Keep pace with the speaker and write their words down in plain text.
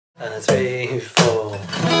3, 4.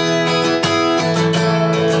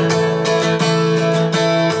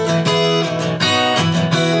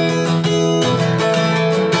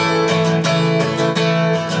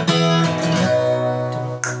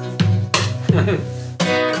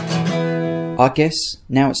 I guess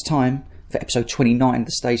now it's time for episode 29 of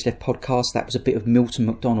the StageLeft Podcast. That was a bit of Milton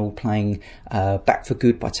McDonald playing Back for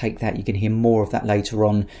Good by Take That. You can hear more of that later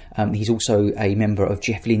on. He's also a member of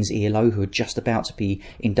Jeff Lynne's ELO, who are just about to be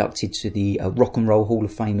inducted to the Rock and Roll Hall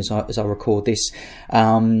of Fame as I record this. You're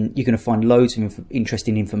going to find loads of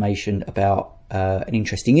interesting information about an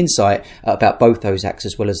interesting insight about both those acts,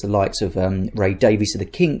 as well as the likes of Ray Davies of the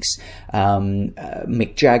Kinks,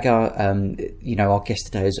 Mick Jagger. Our guest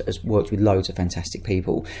today has worked with loads of fantastic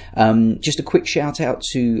people. Just a quick shout out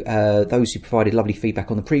to those who provided lovely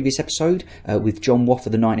feedback on the previous episode with John Watt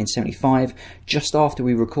of the 1975. Just after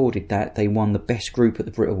we recorded that, they won the best group at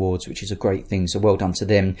the Brit Awards, which is a great thing, so well done to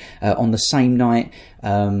them. On the same night,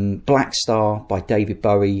 Black Star by David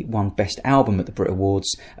Bowie won Best Album at the Brit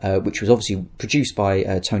Awards, which was obviously produced by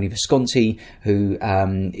Tony Visconti, who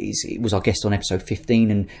was our guest on episode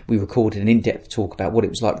 15, and we recorded an in-depth talk about what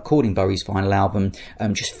it was like recording Bowie's final album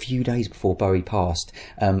just a few days before Bowie passed.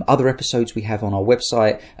 Other episodes we have on our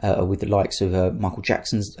website with the likes of Michael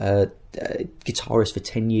Jackson's guitarist for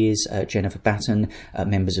 10 years, Jennifer Batten,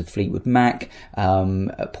 members of Fleetwood Mac,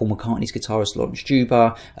 Paul McCartney's guitarist Lawrence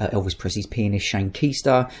Juba, Elvis Presley's pianist Shane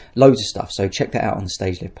Keister, loads of stuff, so check that out on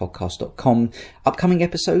StageLeftPodcast.com. Upcoming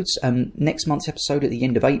episodes, next month's episode at the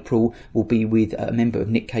end of April will be with a member of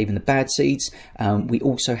Nick Cave and the Bad Seeds. We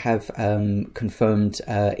also have confirmed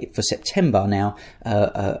for September now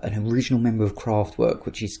an original member of Kraftwerk,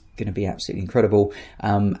 which is going to be absolutely incredible,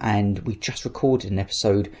 and we just recorded an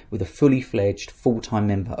episode with a fully fledged full-time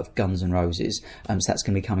member of Guns N' Roses, so that's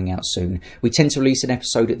going to be coming out soon. We tend to release an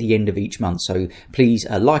episode at the end of each month, so please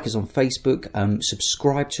like us on Facebook,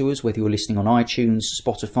 subscribe to us whether you're listening on iTunes,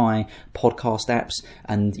 Spotify, podcast apps,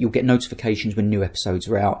 and you'll get notifications when new episodes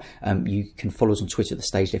are out. You can follow us on Twitter at the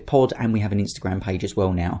StageLeft Pod, and we have an Instagram page as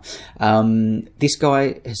well now. This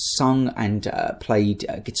guy has sung and played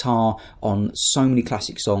guitar on so many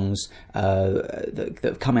classic songs that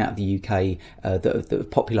have come out of the UK, that have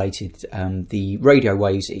populated the radio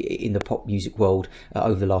waves in the pop music world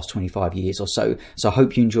over the last 25 years or so. So I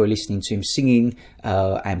hope you enjoy listening to him singing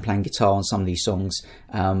and playing guitar on some of these songs,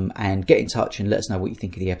 and get in touch and let us know what you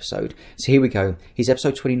think of the episode. So here we go. Here's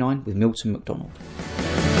episode 29 with Milton McDonald.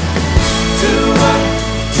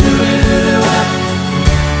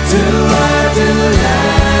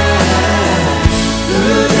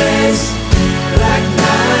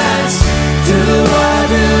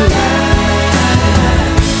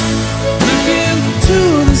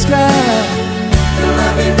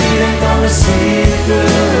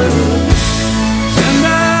 And I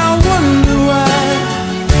wonder why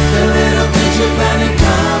the little picture finally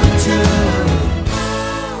coming to.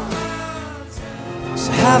 So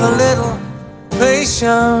have a little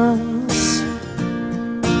patience.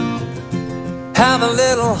 Have a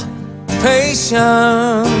little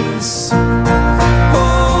patience.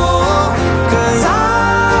 Oh, 'cause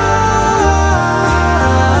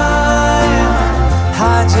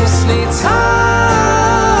I just need time.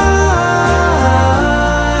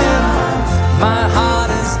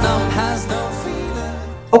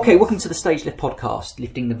 Okay, welcome to the StageLeft Podcast,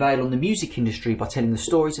 lifting the veil on the music industry by telling the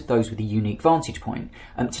stories of those with a unique vantage point.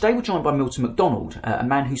 Today we're joined by Milton McDonald, a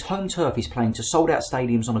man whose home turf is playing to sold-out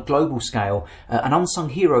stadiums on a global scale, an unsung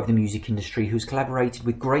hero of the music industry who's collaborated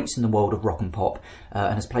with greats in the world of rock and pop,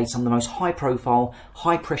 and has played some of the most high-profile,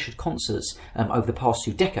 high-pressured concerts over the past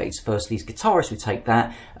 2 decades. Firstly as guitarist with Take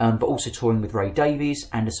That, but also touring with Ray Davies,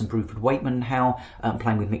 Anderson, Bruford, Wakeman and Howe,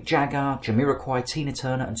 playing with Mick Jagger, Jamiroquai, Tina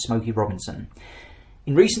Turner and Smokey Robinson.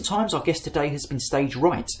 In recent times, our guest today has been stage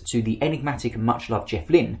right to the enigmatic and much-loved Jeff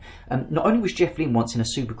Lynne. Not only was Jeff Lynne once in a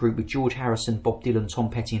supergroup with George Harrison, Bob Dylan, Tom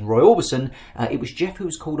Petty and Roy Orbison, it was Jeff who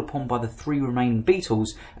was called upon by the 3 remaining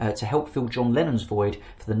Beatles to help fill John Lennon's void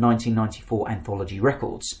for the 1994 anthology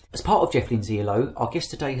records. As part of Jeff Lynne's ELO, our guest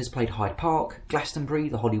today has played Hyde Park, Glastonbury,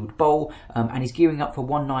 the Hollywood Bowl, and is gearing up for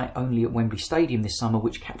one night only at Wembley Stadium this summer,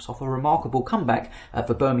 which caps off a remarkable comeback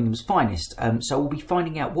for Birmingham's finest. So we'll be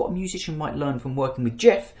finding out what a musician might learn from working with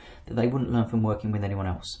Jeff that they wouldn't learn from working with anyone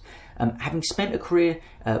else. Having spent a career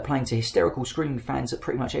playing to hysterical screaming fans at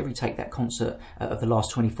pretty much every Take That concert of the last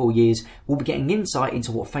 24 years, we'll be getting insight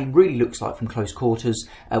into what fame really looks like from close quarters.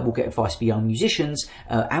 We'll get advice for young musicians,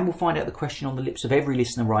 and we'll find out the question on the lips of every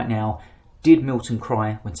listener right now: did Milton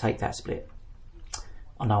cry when Take That split?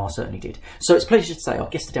 I know I certainly did. So it's a pleasure to say our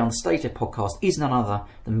guest today on the StageLeft Podcast is none other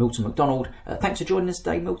than Milton McDonald. Thanks for joining us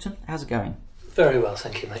today, Milton. How's it going? Very well,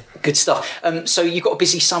 thank you, mate. Good stuff. So you've got a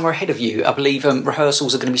busy summer ahead of you. I believe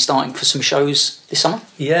rehearsals are going to be starting for some shows this summer?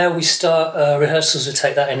 Yeah, we start rehearsals. We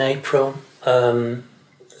take that in April.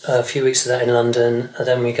 A few weeks of that in London, and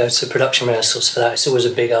then we go to production rehearsals for that. It's always a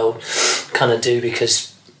big old kind of do,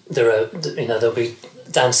 because there'll be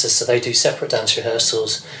dancers, so they do separate dance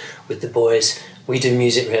rehearsals with the boys. We do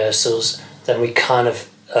music rehearsals. Then we kind of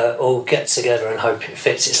all get together and hope it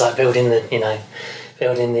fits. It's like building the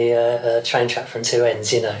train track from two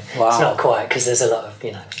ends, Wow. It's not quite, because there's a lot of, we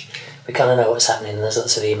kind of know what's happening, and there's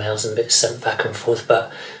lots of emails and bits sent back and forth,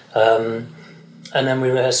 but and then we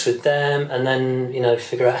rehearse with them, and then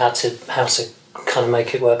figure out how to kind of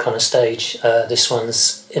make it work on a stage. This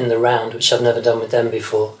one's in the round, which I've never done with them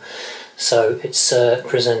before, so it's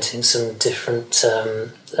presenting some different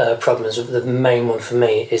problems. The main one for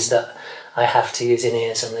me is that I have to use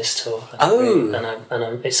in-ears on this tour.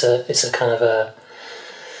 It's a kind of a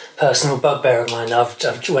personal bugbear of mine.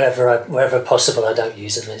 Wherever possible, I don't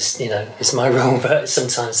use them. It's my rule, but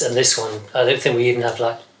sometimes, and this one, I don't think we even have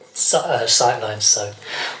sight lines. So,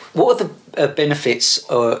 what are the benefits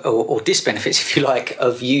or disbenefits, if you like,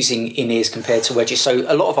 of using in-ears compared to wedges? So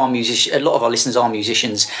a lot of our listeners are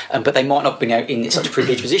musicians, but they might not be in such a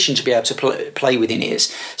privileged position to be able to play with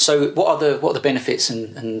in-ears. So what are the benefits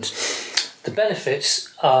and the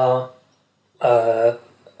benefits are I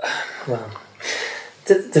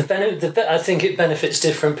think it benefits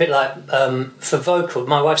different. Bit like for vocal,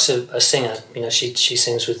 my wife's a singer. She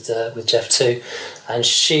sings with Jeff too, and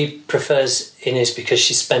she prefers in-ears because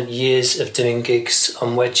she spent years of doing gigs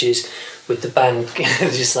on wedges with the band,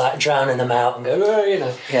 just like drowning them out and go,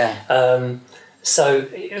 Yeah. So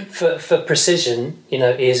for precision,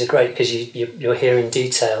 ears are great because you're hearing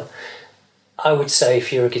detail. I would say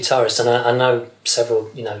if you're a guitarist, and I know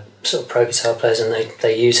several, sort of pro guitar players, and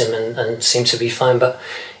they use them and seem to be fine, but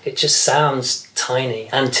it just sounds tiny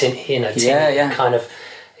and tinny, kind of.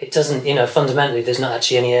 It doesn't, fundamentally, there's not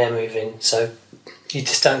actually any air moving, so you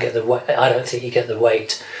just don't get the weight. I don't think you get the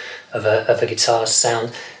weight of a guitar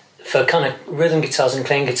sound. For kind of rhythm guitars and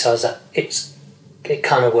clean guitars, it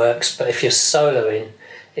kind of works, but if you're soloing,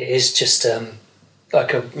 it is just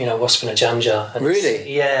like a wasp in a jam jar. And really?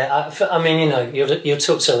 Yeah. You'll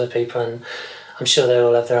talk to other people, and I'm sure they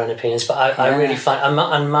all have their own opinions. But I really find,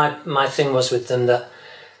 and my thing was with them that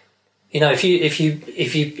if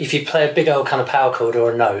you play a big old kind of power chord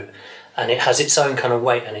or a note, and it has its own kind of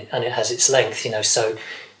weight and it has its length,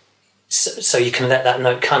 so you can let that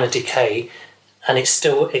note kind of decay, and it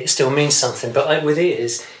still means something. But with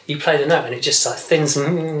ears, you play the note and it just like thins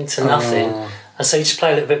to nothing, and so you just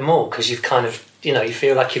play a little bit more because you've kind of you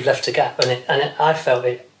feel like you've left a gap, and I felt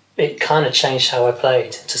it kind of changed how I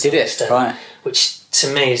played to some extent, right? Which to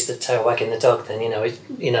me is the tail wagging the dog. Then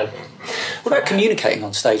What about communicating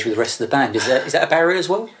on stage with the rest of the band? Is that a barrier as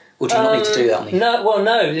well, or do you not need to do that? No.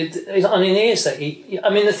 Ears that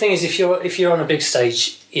the thing is, if you're on a big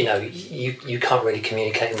stage, you can't really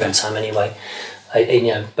communicate in real time anyway.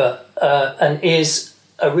 But and ears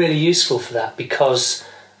are really useful for that because.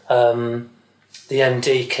 The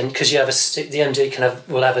MD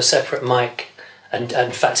will have a separate mic, and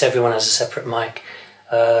in fact everyone has a separate mic,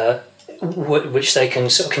 which they can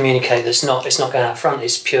sort of communicate. It's not going out front.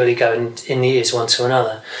 It's purely going in the ears one to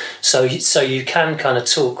another. So you can kind of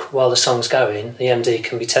talk while the song's going. The MD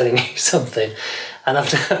can be telling you something. And I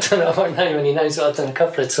won't name any names, but I've done a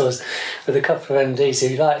couple of tours with a couple of MDs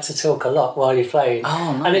who like to talk a lot while you're playing.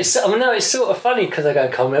 Oh, nice. And it's sort of funny because I go,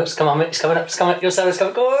 "Come on, Milks, come on, Milks, coming up, your solo's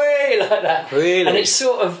coming, go away," like that. Really? And it's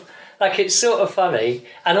sort of funny.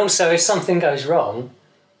 And also, if something goes wrong,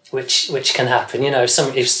 which can happen,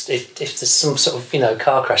 if there's some sort of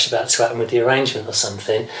car crash about to happen with the arrangement or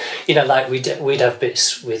something, like we'd have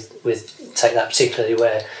bits with Take That particularly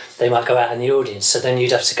where they might go out in the audience, so then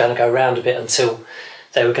you'd have to kind of go around a bit until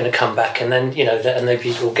they were going to come back, and then and they'd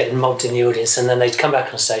be all getting mobbed in the audience, and then they'd come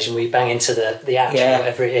back on stage and we bang into the act or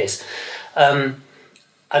whatever it is, and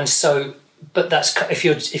so. But that's if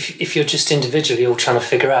you're just individually all trying to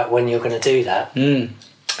figure out when you're going to do that.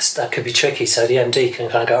 That could be tricky. So the MD can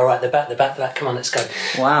kind of go, "All right, the back. Come on, let's go."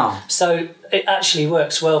 Wow. So it actually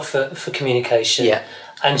works well for communication. Yeah.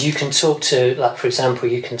 And you can talk to, like, for example,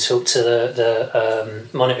 you can talk to the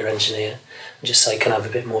monitor engineer and just say, "Can I have a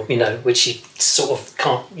bit more?" Which you sort of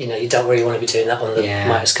can't. You don't really want to be doing that on the mic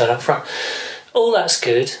that's going up front. All that's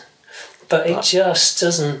good. But it just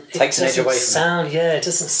doesn't. It takes an edge away from it. Yeah, it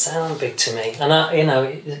doesn't sound big to me. And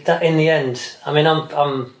that in the end,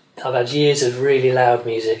 I've had years of really loud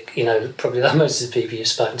music. Probably like most of the people you've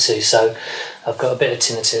spoken to. So I've got a bit of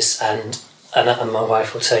tinnitus, and my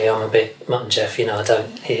wife will tell you I'm a bit Mutt and Jeff. I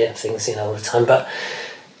don't hear things all the time. But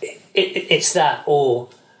it's that or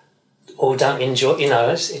don't enjoy. You know,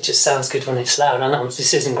 it just sounds good when it's loud. I know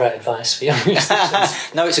this isn't great advice for young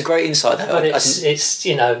musicians. No, it's a great insight. But it's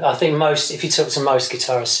you know, I think if you talk to most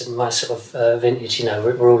guitarists in my sort of vintage, you know,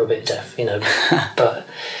 we're all a bit deaf, you know, but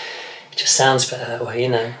it just sounds better that way, you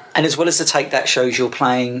know. And as well as the Take That shows, you're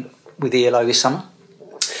playing with ELO this summer.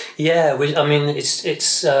 Yeah, I mean,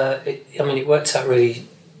 it worked out really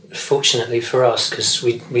fortunately for us because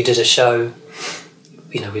we did a show.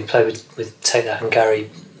 You know, we played with Take That and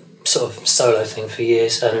Gary, sort of solo thing for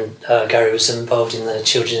years, and Gary was involved in the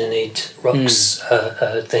Children in Need Rocks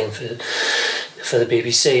thing for the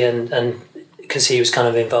BBC, and because he was kind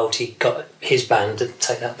of involved, he got his band,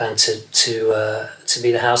 Take That band, to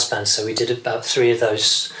be the house band. So we did about 3 of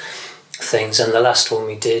those things, and the last one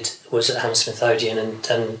we did was at Hammersmith Odeon,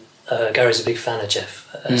 and Gary's a big fan of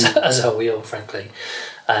Jeff, as are we all, frankly.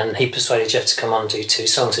 And he persuaded Jeff to come on and do 2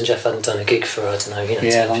 songs, and Jeff hadn't done a gig for, I don't know,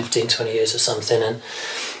 10, 15, 20 years or something, and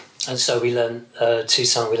so we learned 2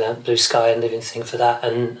 songs. We learned Blue Sky and Living Thing for that,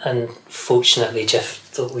 and fortunately Jeff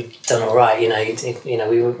thought we'd done all right. You know,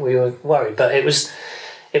 we were worried, but it was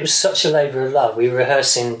such a labour of love. We were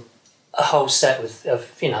rehearsing a whole set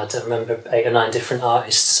of you know, I don't remember, 8 or 9 different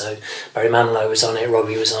artists. So Barry Manilow was on it,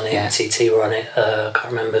 Robbie was on it, TT were on it. I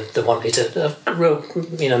can't remember the one. We did a real,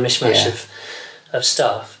 you know, mishmash of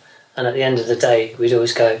stuff. And at the end of the day, we'd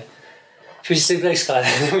always go, should we just do Blue Sky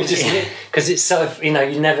then? Because it's so, you know,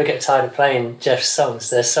 you never get tired of playing Jeff's songs.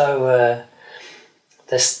 They're so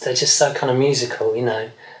they're just so kind of musical, you know.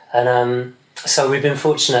 And so we've been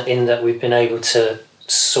fortunate in that we've been able to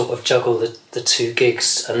sort of juggle the 2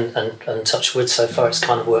 gigs, and touch wood, so far it's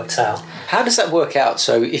kind of worked out. How does that work out?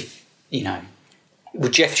 So if, you know,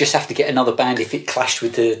 would Jeff just have to get another band if it clashed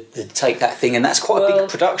with the Take That thing? And that's quite a big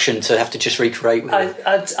production to have to just recreate with it.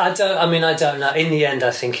 I don't know. In the end,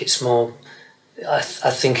 I think it's more, I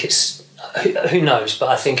think it's, who knows, but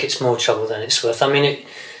I think it's more trouble than it's worth. I mean,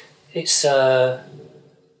 it's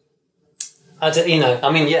I don't, you know,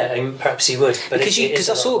 I mean, yeah, perhaps he would, but because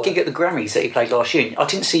I saw a gig at the Grammys that he played last year. I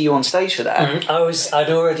didn't see you on stage for that. Mm-hmm.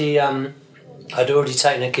 I'd already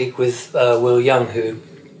taken a gig with Will Young, who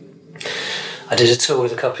I did a tour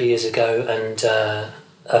with a couple of years ago, and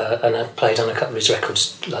I played on a couple of his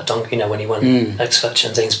records, like you know, when he won X Factor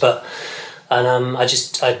and things. But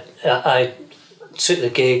I took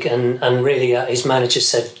the gig, and really his manager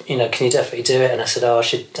said, you know, can you definitely do it? And I said, I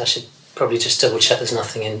should probably just double check there's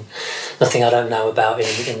nothing I don't know about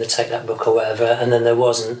in the Take That book or whatever. And then there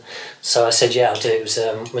wasn't, so I said, yeah, I'll do it.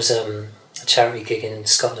 It was a charity gig in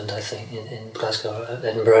Scotland, I think, in Glasgow or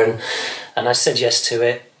Edinburgh, and I said yes to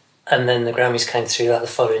it. And then the Grammys came through like the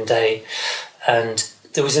following day, and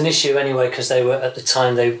there was an issue anyway, because they were, at the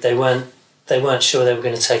time, they weren't sure they were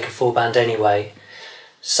going to take a full band anyway.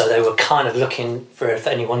 So they were kind of looking for if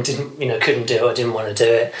anyone couldn't do it or didn't want to do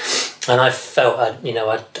it. And I felt I'd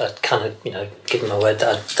kind of, you know, given my word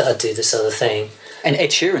that I'd do this other thing. And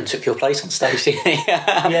Ed Sheeran took your place on stage, didn't he?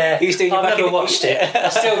 Yeah, he was doing I've never watched it. I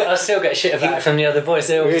still get shit about it from the other boys.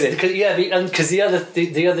 They always, really? Because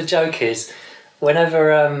the other joke is,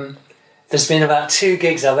 whenever there's been about 2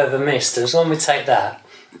 gigs I've ever missed. There was one with Take That,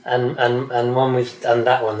 and one with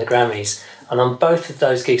that one, the Grammys. And on both of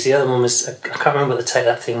those gigs, the other one was, I can't remember what the Take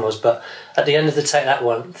That thing was, but at the end of the Take That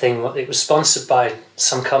one thing, it was sponsored by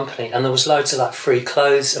some company, and there was loads of like free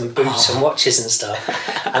clothes and boots and watches and stuff,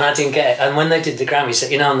 and I didn't get it. And when they did the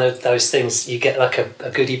Grammys, you know, on those things, you get like a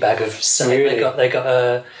goodie bag of something. Really? They got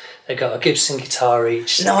a Gibson guitar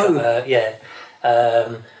each. No.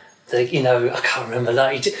 You know, I can't remember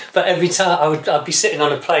that, but every time I'd be sitting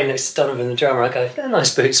on a plane next to Donovan the drummer, I'd go, "They're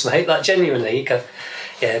nice boots, mate." Like genuinely, you go,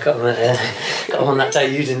 "Yeah, got them on that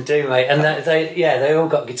day you didn't do, mate." And they all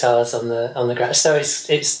got guitars on the ground. So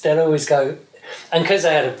it's they'll always go, and because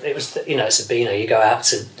they had it's a Beano, you go out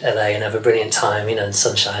to LA and have a brilliant time, you know, and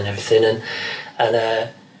sunshine and everything, and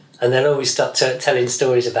they'll always start telling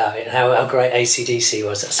stories about it, how great AC/DC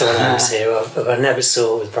was. That's the one I was here. I never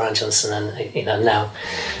saw with Brian Johnson, and you know, now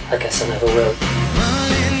I guess I never will.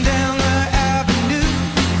 Running down the avenue,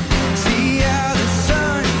 see how the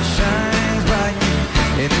sun shines bright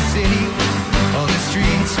in the city, on the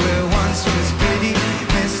streets where once was pretty,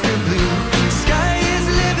 Mr. Blue Sky is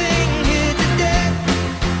living here today.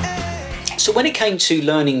 So when it came to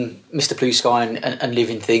learning Mr. Blue Sky and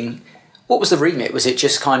Living Thing, what was the remit? Was it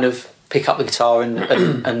just kind of pick up the guitar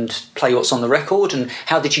and play what's on the record? And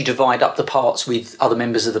how did you divide up the parts with other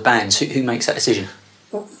members of the band? Who makes that decision?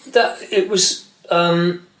 It was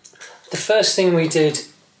the first thing we did.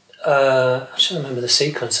 I'm trying to remember the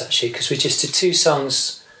sequence actually, because we just did 2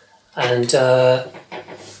 songs, and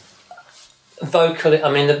vocal.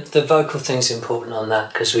 I mean, the vocal thing's important on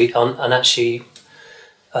that because and actually,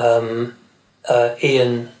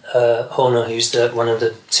 Ian Horner, who's one of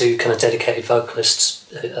the two kind of dedicated vocalists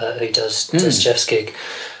who does Jeff's gig.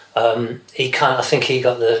 I think he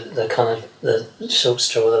got the kind of the short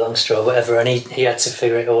straw, the long straw, whatever, and he had to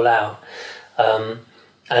figure it all out.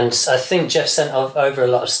 And I think Jeff sent over a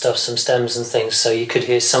lot of stuff, some stems and things, so you could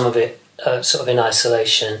hear some of it sort of in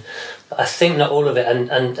isolation. But I think not all of it,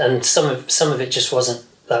 and some of it just wasn't.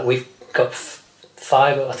 Like we've got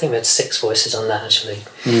 5, I think we had 6 voices on that actually.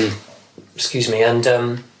 Excuse me, and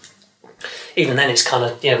even then it's kind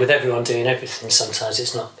of, with everyone doing everything, sometimes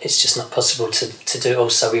it's just not possible to do it all,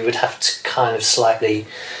 so we would have to kind of slightly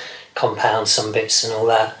compound some bits and all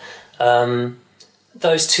that.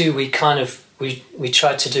 Those two we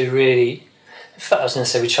tried to do really, in fact I was going to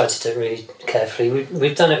say we tried to do it really carefully.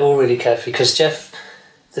 We've done it all really carefully because Jeff,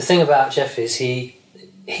 the thing about Jeff is he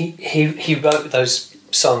wrote those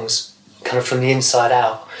songs kind of from the inside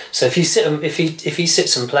out. So if he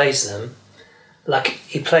sits and plays them, like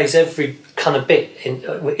he plays every kind of bit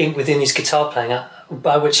within his guitar playing,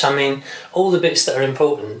 by which I mean all the bits that are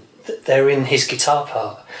important, they're in his guitar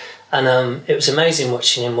part. And it was amazing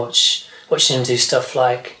watching him do stuff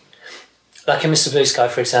like in Mr. Blue Sky,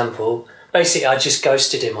 for example. Basically, I just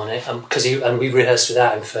ghosted him on it because we rehearsed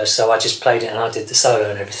without him first, so I just played it and I did the solo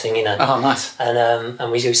and everything, Oh, nice.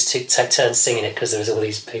 And we used to take turns singing it because there was all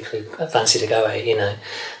these people who fancied to go at it,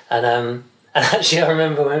 And actually, I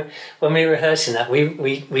remember when we were rehearsing that,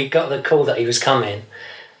 we got the call that he was coming.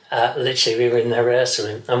 Literally, we were in the rehearsal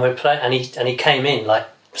room and we're playing, and he came in like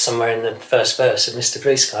somewhere in the first verse of Mr.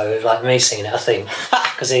 Blue Sky with like me singing it, I think,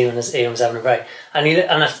 because Ian was having a break. And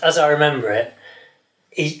as I remember it,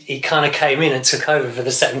 he kind of came in and took over for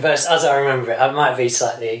the second verse. As I remember it, I might be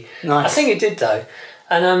slightly. Nice. I think it did though,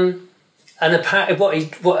 and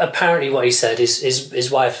apparently what he said is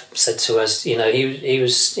his wife said to us, he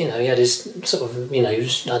was, he had his sort of, he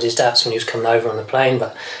had his doubts when he was coming over on the plane,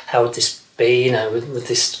 but how would this be, with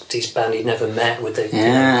this band he'd never met, would they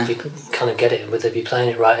kind of get it, would they be playing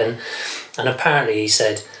it right? And apparently he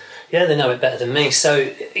said, yeah, they know it better than me. So,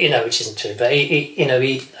 which isn't true, but it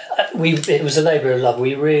was a labour of love.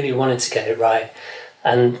 We really wanted to get it right,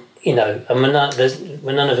 and and we're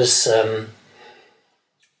none of us.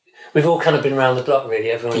 We've all kind of been around the block,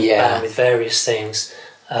 really. Everyone in the band with various things,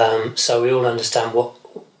 so we all understand what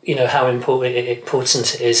how important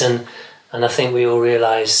it is, and I think we all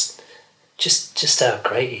realise just how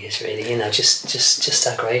great he is, really. Just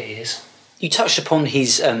how great he is. You touched upon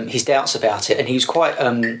his doubts about it, and he's quite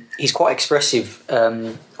expressive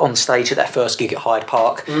on stage at that first gig at Hyde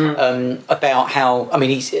Park about how,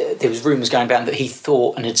 there was rumours going about that he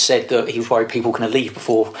thought and had said that he was worried people were going to leave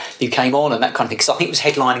before you came on and that kind of thing, because I think it was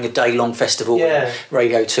headlining a day-long festival,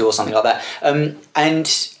 Radio 2 or something like that, and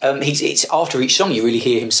it's after each song you really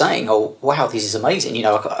hear him saying, oh wow, this is amazing,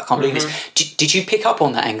 I can't believe this. Did you pick up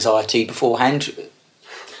on that anxiety beforehand?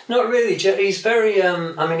 Not really. He's very.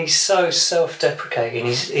 He's so self-deprecating.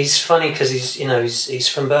 He's funny because he's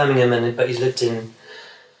from Birmingham, but he's lived in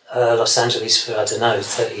Los Angeles for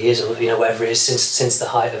 30 years or whatever it is since the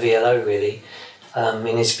height of ELO, really.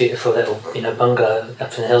 In his beautiful little bungalow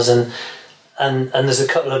up in the hills, and there's a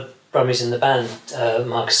couple of Brummies in the band,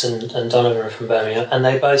 Marcus and Donovan are from Birmingham, and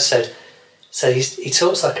they both said. So he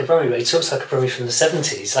talks like a Brummie, but he talks like a Brummie from the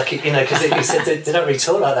 70s. Like, because he said they don't really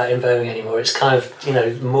talk like that in Birmingham anymore. It's kind of,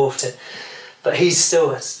 morphed it. But he still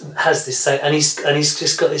has this, and he's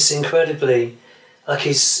just got this incredibly, like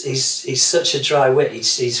he's such a dry wit.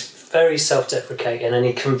 He's very self-deprecating, and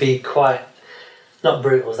he can be quite, not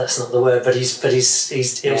brutal, that's not the word, but he'll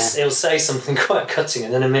say something quite cutting,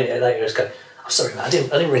 and then a minute later he'll go, "I'm sorry, man, I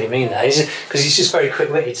didn't really mean that," because he's just very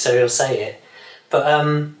quick-witted, so he'll say it. But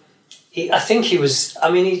I think he was.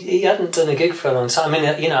 He hadn't done a gig for a long time.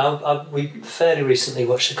 We fairly recently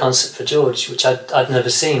watched a concert for George, which I'd never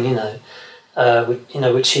seen.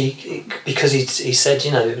 Which he because he said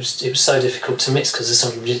it was so difficult to mix because there's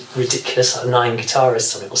something ridiculous like 9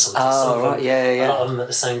 guitarists on it or something. Oh right, yeah. A lot of them at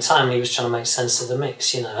the same time. And he was trying to make sense of the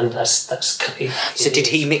mix, and that's. So did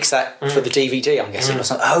he mix that for the DVD? I'm guessing or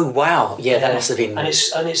something. Oh wow, that must have been. And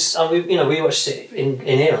it's we watched it in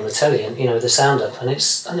here on the telly, and the sound up, and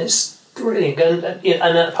it's brilliant.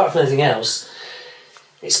 And apart from anything else,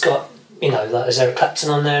 it's got like there's Eric Clapton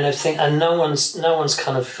on there and everything, and no one's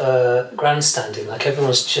kind of grandstanding. Like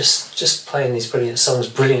everyone's just playing these brilliant songs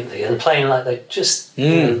brilliantly and playing like they just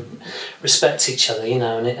respect each other,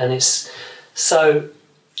 and it's so.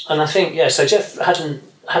 And I think so Jeff hadn't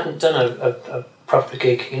done a proper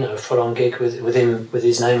gig, a full on gig with him with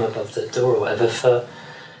his name above the door or whatever for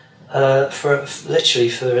for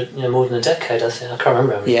more than a decade. I think I can't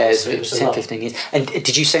remember. How many years. It was 10, 15 years. And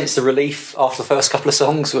did you sense the relief after the first couple of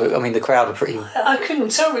songs? I mean, the crowd were pretty. I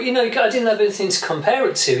couldn't tell. I didn't have anything to compare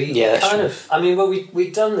it to. I mean, well,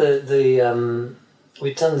 we'd done the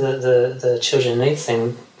Children in Need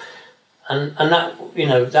thing, and that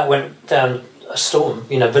that went down a storm.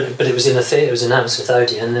 But it was in a theatre. It was announced with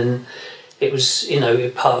Odeon, and then it was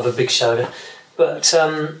part of a big show. But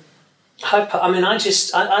I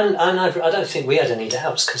don't think we had any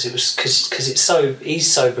doubts because he's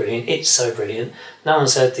so brilliant. It's so brilliant. No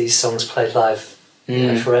one's heard these songs played live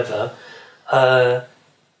forever.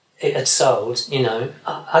 It had sold.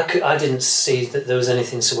 I didn't see that there was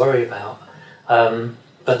anything to worry about.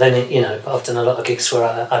 But then I've done a lot of gigs where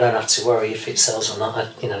I don't have to worry if it sells or not.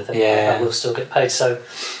 I will still get paid. So,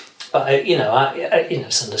 but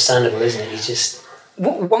it's understandable, isn't it? You just.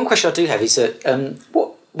 One question I do have is that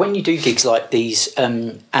when you do gigs like these,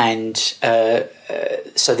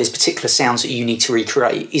 so there's particular sounds that you need to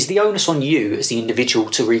recreate, is the onus on you as the individual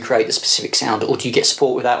to recreate the specific sound, or do you get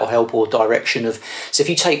support with that or help or direction of? So if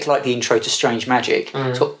you take like the intro to Strange Magic,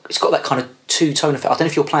 it's got that kind of two-tone effect. I don't know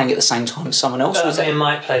if you're playing it at the same time as someone else. Me and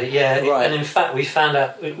Mike played it, yeah. Right. And in fact, we found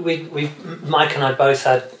out Mike and I both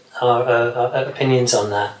had our opinions on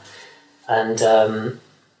that, and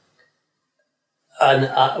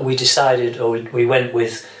we decided, or we went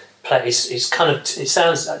with play. It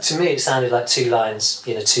sounds to me. It sounded like two lines,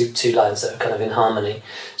 two lines that are kind of in harmony.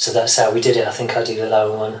 So that's how we did it. I think I did the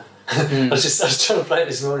lower one. I was trying to play it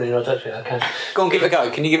this morning. I don't think I can. Go on, give it a go.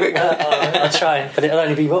 Can you give it a go? I'll try, but it'll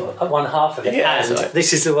only be one half of it. Yeah, and right.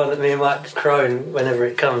 This is the one that me and Mike crone whenever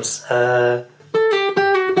it comes.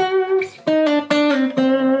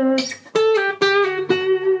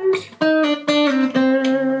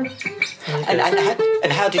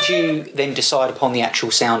 And how did you then decide upon the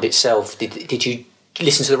actual sound itself? Did you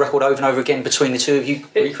listen to the record over and over again between the two of you?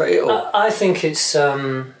 Recreate it? Or? I think it's.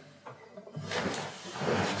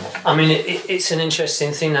 It's an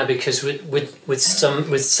interesting thing now because with some of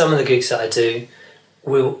the gigs that I do,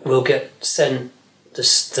 we'll get sent the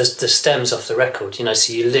stems off the record.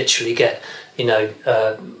 So you literally get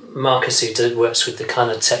Marcus, who works with the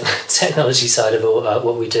kind of technology side of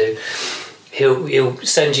what we do. He'll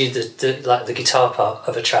send you the guitar part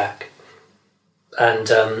of a track,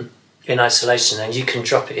 and in isolation, and you can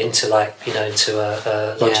drop it into into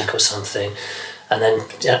a Logic or something,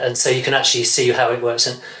 and so you can actually see how it works,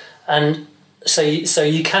 and so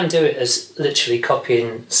you can do it as literally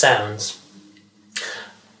copying sounds.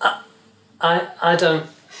 I don't,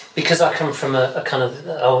 because I come from a kind of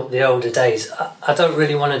the older days. I don't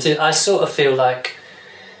really want to do. I sort of feel like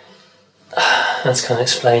let's kind of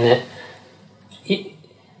explain it.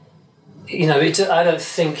 I don't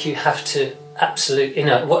think you have to absolutely.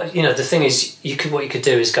 The thing is, what you could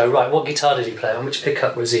do is go, right, what guitar did he play on? Which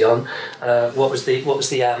pickup was he on? What was the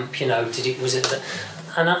amp? Was it?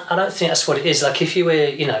 And I don't think that's what it is. Like if you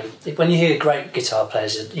hear, when you hear great guitar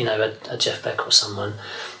players, a Jeff Beck or someone,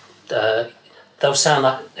 they'll sound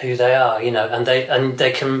like who they are, and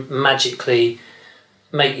they can magically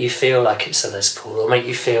make you feel like it's a Les Paul, or make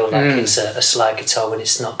you feel like it's a slide guitar when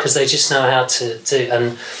it's not, because they just know how to do.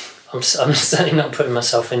 And I'm certainly not putting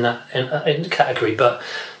myself in that in the category, but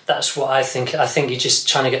that's what I think. I think you're just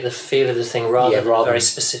trying to get the feel of the thing rather than a very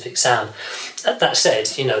specific sound. That said,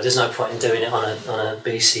 there's no point in doing it on a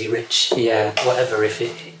BC Rich, whatever. If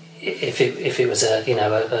it was a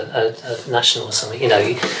national or something,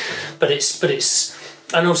 but it's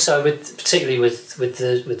and also particularly with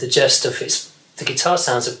the Jeff stuff, the guitar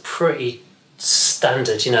sounds are pretty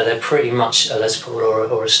standard. They're pretty much a Les Paul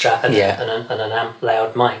or a Strat and an amp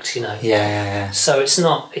loud mic'd. So it's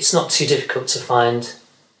not too difficult to find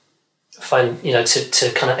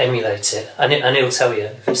to kind of emulate it, and he'll tell you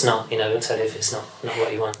if it's not. He'll tell you if it's not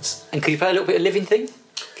what he wants. And can you play a little bit of Living Thing?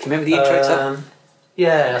 Can you remember the intro to that?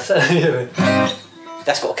 Yeah.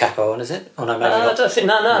 That's got a capo on, is it? Oh no, maybe not. I don't think.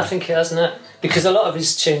 No, I think it hasn't. Because a lot of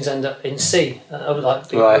his tunes end up in C,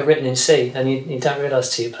 they're written in C, and you don't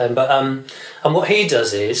realise till you play them. But and what he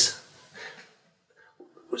does is,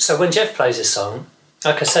 so when Jeff plays a song,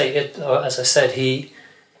 like I say, as I said, he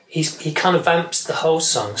kind of vamps the whole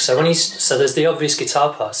song. So there's the obvious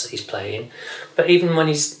guitar parts that he's playing, but even when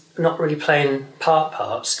he's not really playing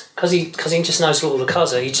parts, because he just knows what all the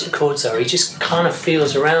chords are, he just kind of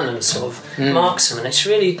feels around and sort of marks them, and it's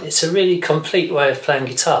a really complete way of playing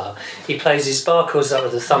guitar. He plays his bar chords out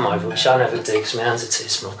with the thumb over, which I never do because my hands are too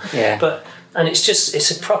small. And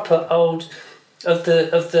it's a proper old of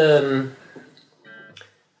the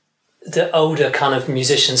older kind of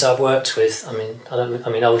musicians I've worked with. I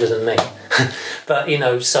mean older than me, but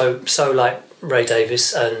so like Ray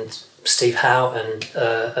Davies and Steve Howe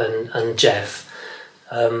and Jeff,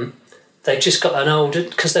 they just got an older,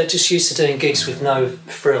 because they're just used to doing gigs with no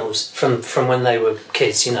frills from when they were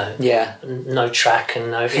kids, you know. Yeah. No track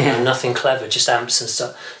and no, you know, nothing clever, just amps and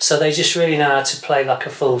stuff. So they just really know how to play like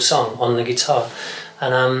a full song on the guitar,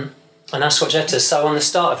 and that's what Jeff does. So on the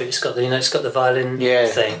start of it, it's got the, you know, it's got the violin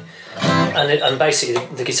thing, and basically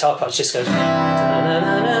the guitar part just goes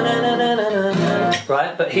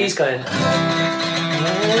right, but he's going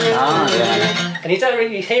and you don't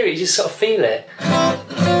really hear it, you just sort of feel it.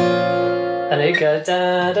 And it goes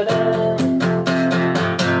da da da.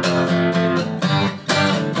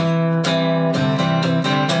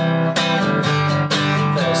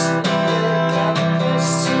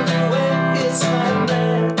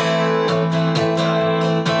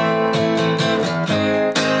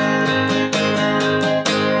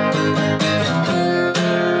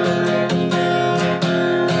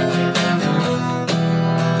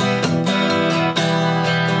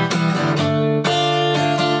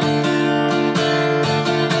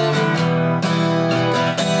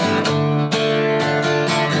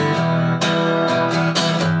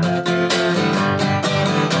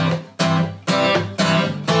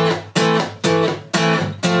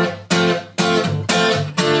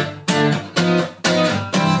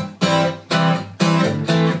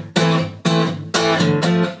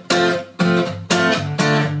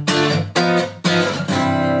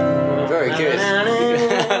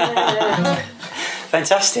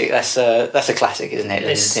 Fantastic. That's a classic, isn't it?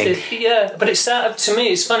 But it's to me,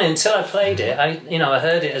 it's funny. Until I played it, I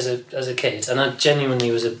heard it as a kid, and I genuinely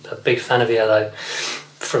was a big fan of ELO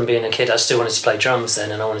from being a kid. I still wanted to play drums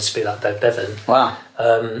then, and I wanted to be like Bev Bevan. Wow.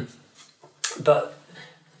 But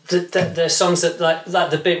there's songs that like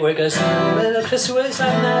the bit where it goes, "It's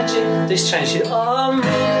like magic." This change,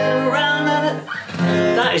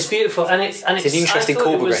 that is beautiful, and it's an interesting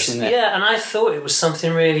chord progression, isn't it? Yeah, and I thought it was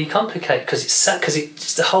something really complicated because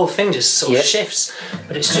the whole thing just sort of shifts,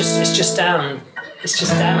 but it's just down a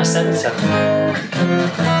semitone.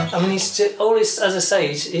 I mean, all his, as I say,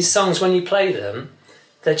 his songs, when you play them,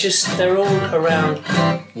 they're all around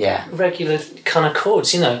regular kind of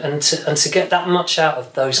chords, you know, and to get that much out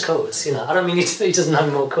of those chords, you know. I don't mean he doesn't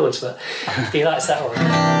have more chords, but he likes that one.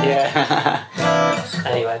 Yeah.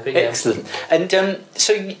 Anyway, but yeah. Excellent. And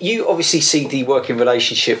so you obviously see the working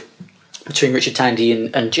relationship between Richard Tandy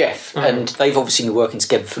and Jeff, and they've obviously been working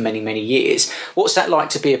together for many, many years. What's that like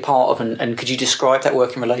to be a part of, and could you describe that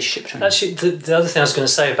working relationship? Actually, the other thing I was going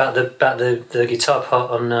to say about the guitar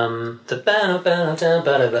part on the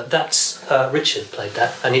but that's Richard played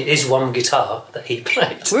that, and it is one guitar that he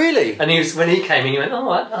played. Really? And when he came in, he went,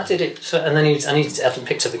 "Oh, I did it." So, and then he hadn't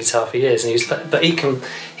picked up a guitar for years, and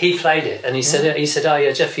he played it, and he said, "Oh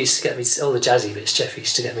yeah, Jeff used to get me all the jazzy bits. Jeff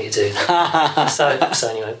used to get me to do that." so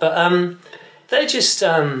anyway, but they're just.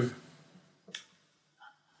 I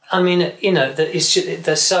mean, you know,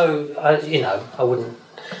 they're so. You know, I wouldn't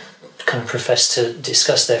kind of profess to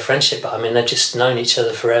discuss their friendship, but I mean, they've just known each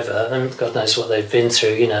other forever, and God knows what they've been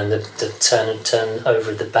through, you know, and the turn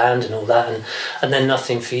over of the band and all that, and then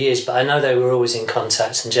nothing for years. But I know they were always in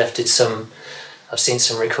contact, and Jeff did I've seen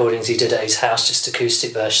some recordings he did at his house, just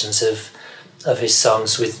acoustic versions of his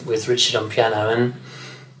songs with Richard on piano, and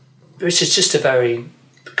Richard's just a very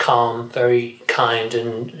calm, very kind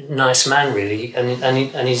and nice man, really,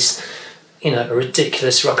 and he's, you know, a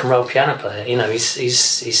ridiculous rock and roll piano player. You know, he's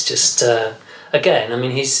just again. I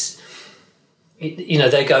mean, he's, you know,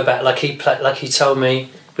 they go back, like he told me.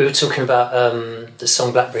 We were talking about the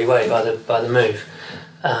song Blackberry Way by the Move.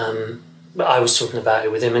 But I was talking about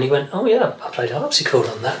it with him, and he went, "Oh yeah, I played harpsichord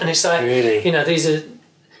on that." And it's like, really, you know, these are.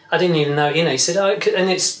 I didn't even know. You know, he said, "Oh," and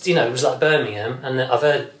it's, you know, it was like Birmingham, and I've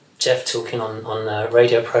heard Jeff talking on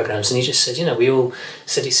radio programs, and he just said, you know, we all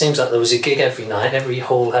said it seems like there was a gig every night, every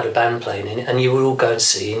hall had a band playing in it, and you would all go and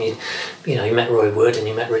see, and you know, you met Roy Wood and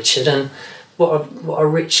you met Richard, and what a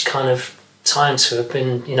rich kind of time to have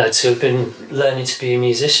been, you know, to have been learning to be a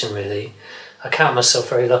musician. Really, I count myself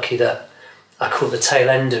very lucky that I caught the tail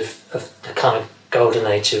end of the kind of golden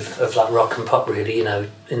age of like rock and pop. Really, you know,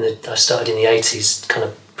 I started in the 80s kind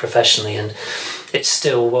of professionally, and it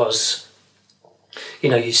still was. You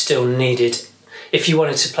know, you still needed, if you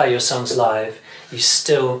wanted to play your songs live, you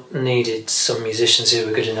still needed some musicians who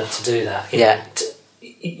were good enough to do that. You know,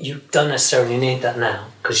 you don't necessarily need that now,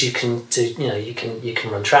 because you can do, you know, you can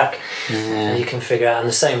run track, and you can figure out. And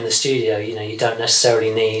the same in the studio. You know, you don't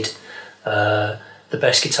necessarily need the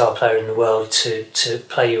best guitar player in the world to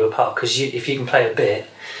play you a part, because if you can play a bit,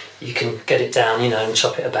 you can get it down, you know, and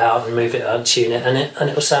chop it about and move it and tune it, and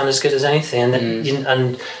it will sound as good as anything. And then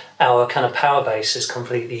and our kind of power base has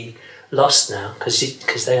completely lost now because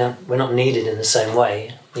we're not needed in the same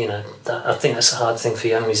way. You know, I think that's a hard thing for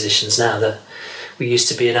young musicians now, that we used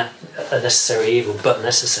to be a necessary evil, but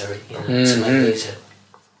necessary, you know, to make music.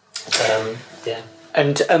 Yeah.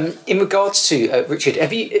 And in regards to Richard,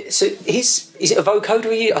 have you? So is it a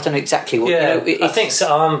vocoder? I don't know exactly what. Yeah, you know, I think so.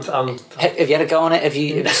 Have you had a go on it? Have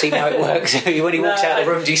you seen how it works? When he walks out of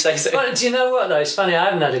the room, do you say so? Do you know what though? It's funny. I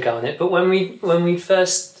haven't had a go on it, but when we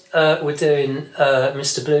first were doing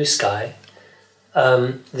Mr. Blue Sky,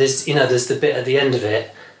 there's the bit at the end of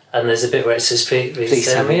it, and there's a bit where it says "Please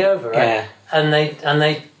send me over," right? Yeah. And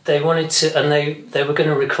they wanted to, and they were going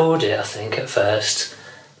to record it, I think, at first,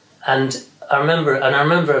 and I remember a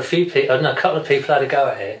couple of people had a go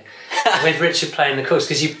at it with Richard playing the chords,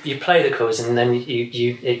 because you play the chords and then you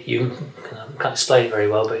can't explain it very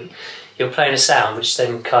well, but you're playing a sound which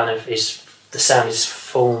then kind of the sound is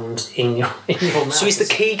formed in your mouth. So is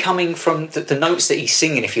the key coming from the notes that he's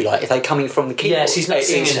singing, if you like? Are they coming from the keyboard? Yes, he's not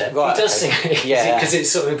singing it. Right, he does sing it, because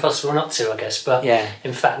it's sort of impossible not to, I guess. But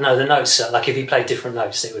in fact, no, the notes are, like if he played different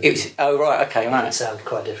notes, it would. Oh right, okay, right. It would sound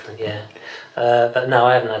quite different, yeah. But no,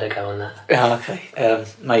 I haven't had a go on that. Oh, okay,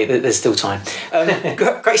 mate. There's still time.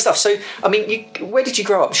 Great stuff. So, I mean, where did you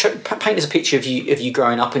grow up? Paint us a picture of you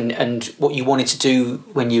growing up and what you wanted to do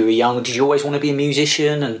when you were young. Did you always want to be a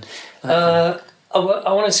musician? And I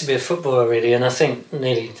wanted to be a footballer, really, and I think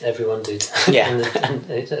nearly everyone did. Yeah.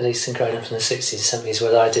 At least in growing up in the 60s, 70s,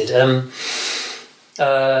 where I did. And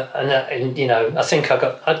you know, I think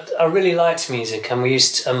I really liked music, and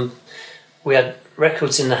we had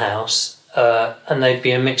records in the house. And they'd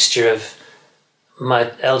be a mixture of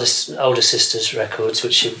my older sister's records,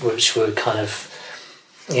 which were kind of,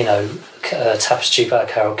 you know, Tapestry by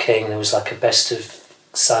Carole King. There was like a best of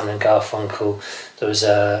Simon and Garfunkel. There was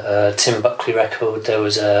a Tim Buckley record. There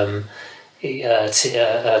was a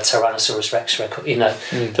Tyrannosaurus Rex record. You know,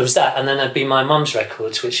 there was that, and then there'd be my mum's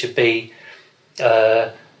records, which would be, you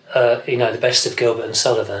know, the best of Gilbert and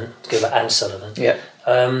Sullivan. Yeah.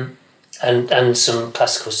 And some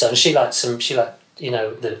classical stuff. And she liked you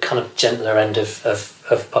know, the kind of gentler end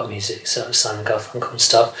of pop music, so Simon Garfunkel and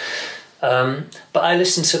stuff. But I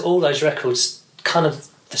listened to all those records kind of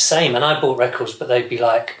the same, and I bought records, but they'd be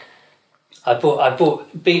like, I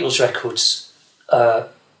bought Beatles records,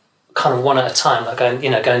 kind of one at a time, like going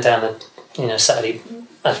down the Saturday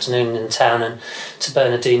afternoon in town and to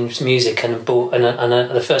Bernardine's Music, and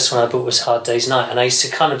the first one I bought was Hard Day's Night, and I used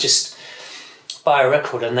to kind of just buy a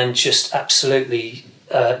record and then just absolutely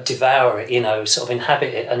devour it, you know, sort of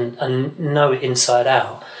inhabit it and know it inside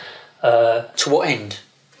out. To what end?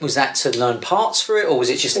 Was that to learn parts for it, or was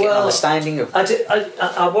it just to get an understanding of?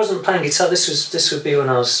 I wasn't playing guitar. This would be when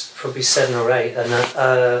I was probably 7 or 8, and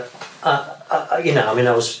you know, I mean,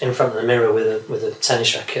 I was in front of the mirror with a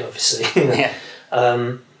tennis racket, obviously. You know? Yeah.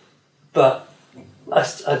 But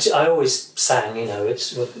I always sang, you know.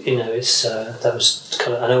 That was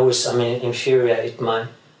kind of, it infuriated my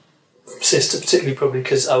sister particularly, probably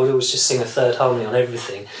because I would always just sing a third harmony on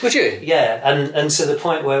everything. Would you? Yeah, and to the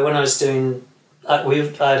point where when I was doing, I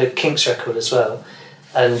had a Kinks record as well,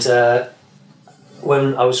 and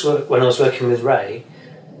when I was working with Ray,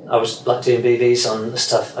 I was like doing BVs on the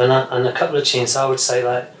stuff, and a couple of tunes I would say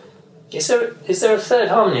like, Is there a third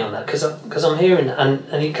harmony on that? Because I'm hearing that,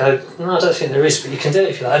 and he'd go, no, I don't think there is, but you can do it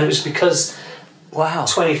if you like. And it was because,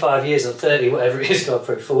 25 years or 30, whatever it is,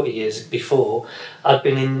 probably 40 years before, I'd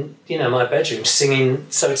been in, you know, my bedroom singing.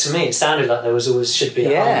 So to me, it sounded like there should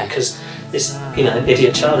be a harmony, because this, you know,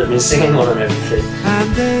 idiot child had been singing one on everything.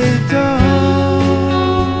 And they don't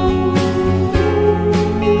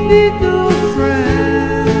need no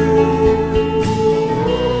friends,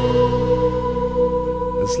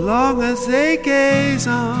 as long as they gaze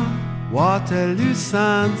on Waterloo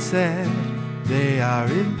sunset, they are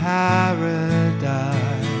in paradise.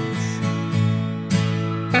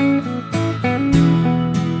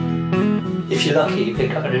 If you're lucky, you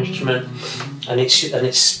pick up an instrument and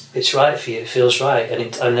it's right for you, it feels right,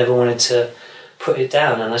 and I never wanted to put it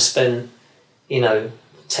down, and I spent, you know,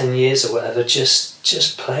 10 years or whatever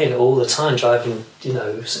just playing it all the time, driving, you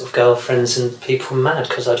know, sort of girlfriends and people mad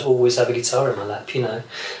because I'd always have a guitar in my lap, you know.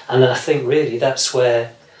 And I think really that's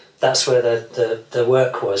where the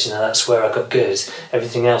work was, you know. That's where I got good.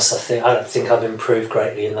 Everything else, I don't think I've improved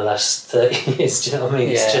greatly in the last 30 years. Do you know what I mean?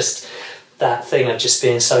 Yeah. It's just that thing of just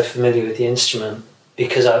being so familiar with the instrument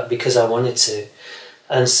because I wanted to,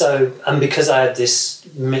 and because I had this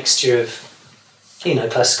mixture of, you know,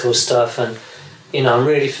 classical stuff, and, you know, I'm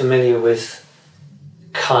really familiar with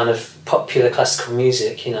kind of popular classical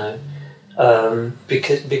music, you know.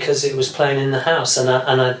 Because it was playing in the house, and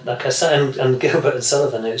I like I said, and Gilbert and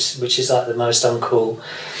Sullivan, which is like the most uncool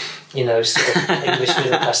sort of English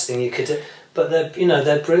middle class thing you could do. But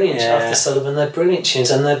they're brilliant. After Sullivan, they're brilliant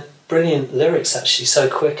tunes, and they're brilliant lyrics, actually, so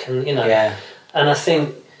quick, and and I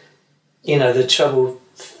think the trouble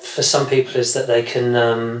for some people is that they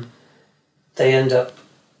can they end up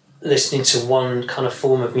listening to one kind of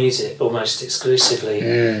form of music almost exclusively,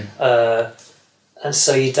 and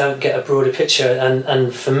so you don't get a broader picture.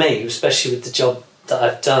 And for me, especially with the job that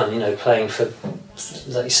I've done, playing for,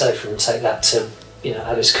 like you say, from Take That to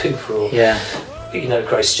Alice Cooper or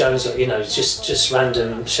Grace Jones, or just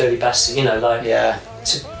random Shirley Bassey,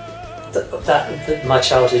 that my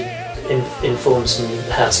childhood informs me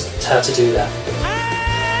how to do that.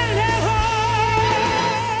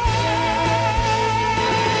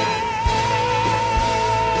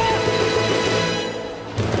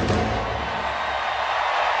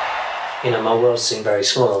 My world seemed very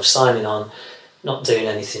small. I was signing on, not doing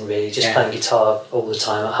anything really, just playing guitar all the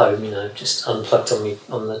time at home, just unplugged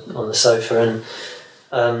on the sofa, and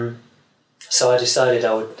so I decided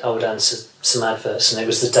I would answer some adverts, and it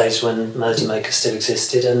was the days when Melody Maker still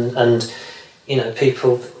existed, and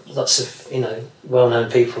people, lots of well-known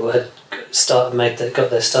people had got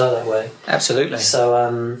their start that way. Absolutely. So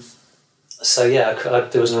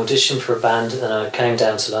there was an audition for a band, and I came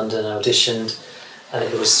down to London and auditioned. And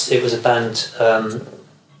it was a band.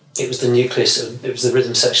 It was the nucleus. It was the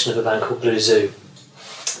rhythm section of a band called Blue Zoo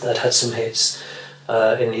that had some hits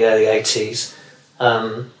in the early '80s,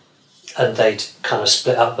 and they'd kind of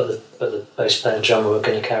split up. But the bass player and drummer were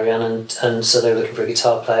going to carry on, and so they were looking for a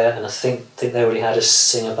guitar player. And I think they already had a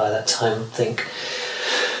singer by that time. I think.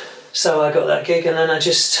 So I got that gig, and then I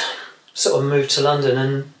just sort of moved to London,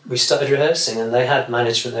 and we started rehearsing. And they had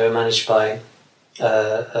management. They were managed by.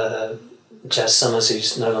 Jazz Summers,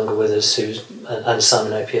 who's no longer with us, and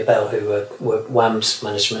Simon Napier Bell, who were Wham's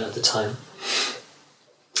management at the time.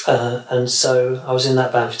 And so I was in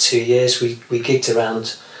that band for 2 years. We gigged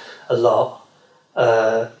around a lot,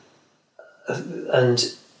 and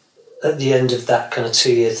at the end of that kind of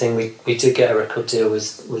 2-year thing, we did get a record deal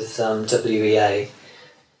with WEA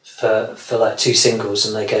for like 2 singles,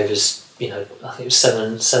 and they gave us I think it was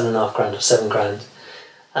 $7.5 grand or $7 grand,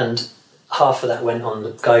 and half of that went on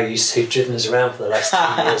the guy who'd driven us around for the last 2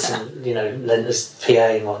 years and lent us PA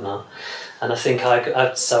and whatnot. And I think I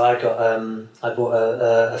bought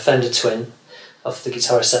a Fender Twin off the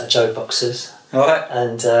guitarist set of Joe Boxers. Right.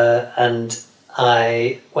 And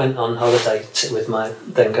I went on holiday with my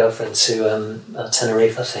then girlfriend to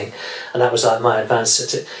Tenerife, I think, and that was like my advance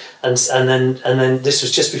to and then this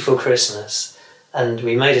was just before Christmas, and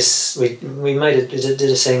we did a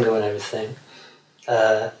single and everything.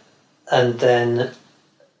 And then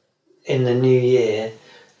in the new year,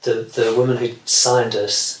 the woman who signed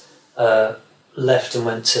us left and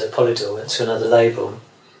went to Polydor, went to another label.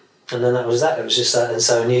 And then that was that. It was just that. And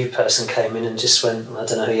so a new person came in and just went, I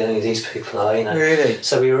don't know who any of these people are, Really?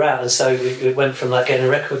 So we were out, and so it went from like getting a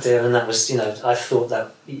record deal, and that was, I thought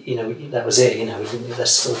that, that was it,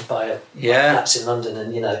 let's sort of buy flats in London,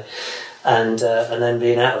 and then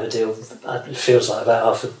being out of a deal, it feels like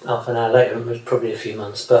about half an hour later, it was probably a few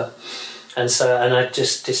months, and I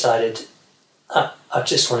just decided I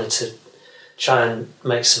just wanted to try and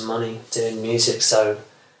make some money doing music, so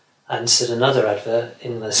I answered another advert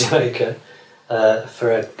in Melody Maker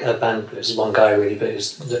for a band. It was one guy really, but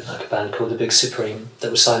it looked like a band called The Big Supreme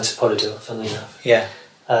that was signed to Polydor, funnily enough. Yeah.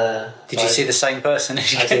 Did you see the same person? I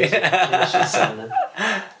did.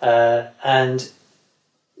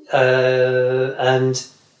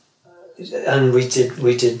 And we did.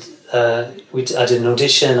 I did an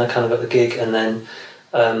audition. I kind of got the gig, and then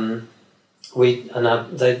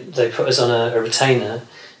they put us on a retainer,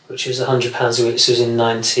 which was £100 a week. This was in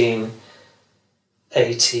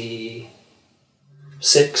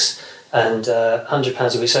 1986, and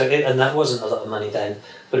 £100 a week. So and that wasn't a lot of money then,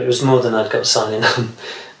 but it was more than I'd got signing on,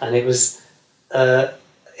 and it was the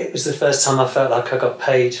first time I felt like I got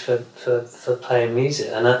paid for playing music,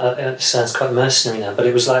 and it sounds quite mercenary now, but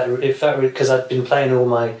it was like, it felt because I'd been playing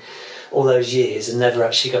all those years and never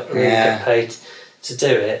actually got paid to do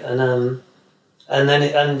it,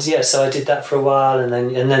 so I did that for a while, and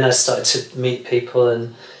then I started to meet people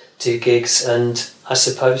and do gigs, and I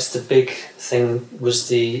suppose the big thing was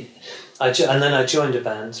then I joined a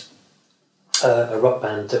band, a rock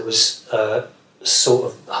band that was sort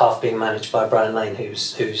of half being managed by Brian Lane,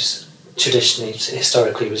 who's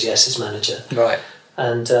historically was Yes's manager, right?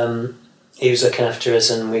 And he was looking after us,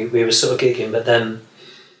 and we were sort of gigging. But then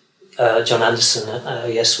John Anderson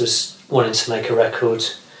at Yes was wanting to make a record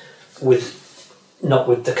not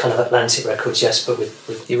with the kind of Atlantic Records, Yes, but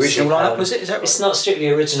with the original lineup. Was it? Is that right? It's not strictly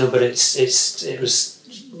original, but it was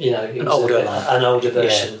an older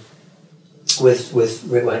version. with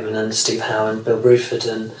Rick Wakeman and Steve Howe and Bill Bruford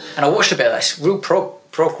and I watched a bit of that. It's real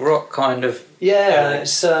prog rock kind of. Yeah,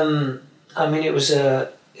 it's I mean it was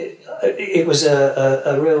a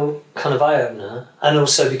real kind of eye opener, and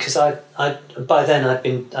also because I by then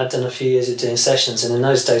I'd done a few years of doing sessions, and in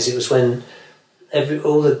those days it was when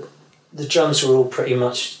all the drums were all pretty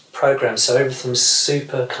much programmed, so everything was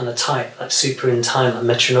super kind of tight, like super in time, like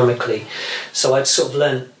metronomically. So I'd sort of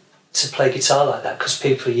learned to play guitar like that, because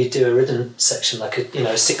you do a rhythm section like a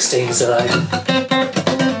 16s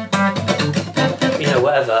or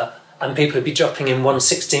whatever, and people would be dropping in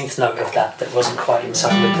 1/16th note of that wasn't quite in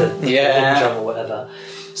time with the rhythm drum or whatever.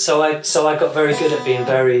 So I got very good at being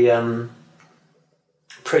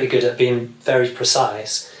pretty good at being very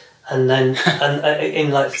precise. And then,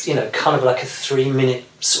 in kind of like a 3-minute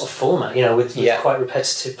sort of format, with quite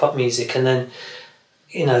repetitive pop music. And then,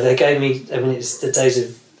 they gave me, it's the days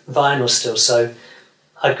of vinyl still. So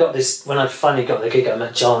I got this, when I finally got the gig, I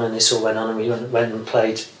met John and this all went on, and we went and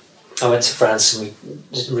played. I went to France and we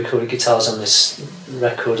recorded guitars on this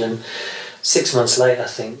record. And 6 months later, I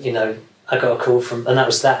think, I got a call from, and that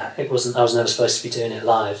was that. I was never supposed to be doing it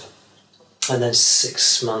live. And then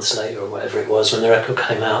 6 months later, or whatever it was, when the record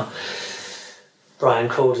came out, Brian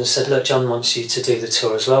called and said, "Look, John wants you to do the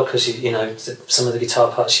tour as well, because some of the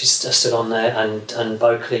guitar parts you stood on there, and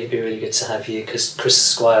vocally it'd be really good to have you, because Chris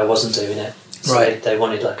Squire wasn't doing it, so right. They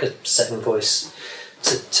wanted like a second voice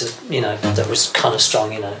to that was kind of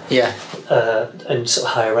strong, and sort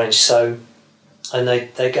of higher range. So, and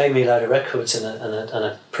they gave me a load of records and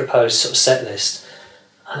a proposed sort of set list,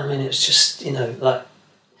 and I mean it was just like."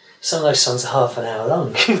 Some of those songs are half an hour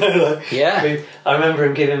long. I remember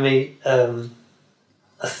him giving me,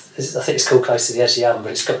 I think it's called Close to the Edge, the album,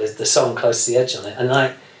 but it's got the song Close to the Edge on it, and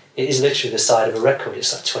it is literally the side of a record.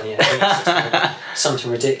 It's like 28 minutes,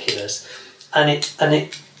 something ridiculous, and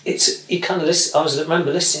it's you kind of listen. I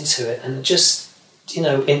remember listening to it and just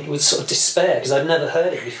with sort of despair, because I'd never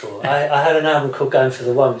heard it before. I had an album called Going for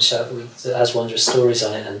the One, which has Wondrous Stories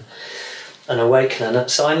on it, and An Awakening.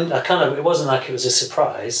 So I kind of, it wasn't like it was a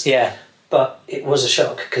surprise. Yeah. But it was a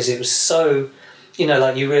shock, because it was so,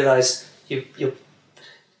 like you realise there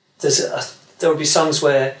will be songs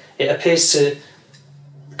where it appears to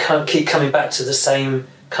keep coming back to the same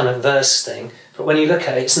kind of verse thing, but when you look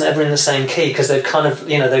at it, it's never in the same key, because they've kind of,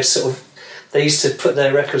 they used to put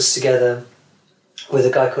their records together with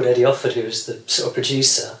a guy called Eddie Offord, who was the sort of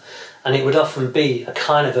producer. And it would often be a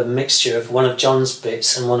kind of a mixture of one of John's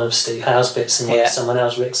bits and one of Steve Howe's bits and one of someone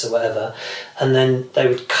else, Rick's or whatever. And then they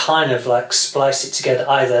would kind of like splice it together,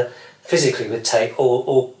 either physically with tape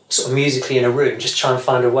or sort of musically in a room, just try and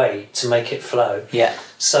find a way to make it flow. Yeah.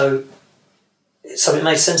 So it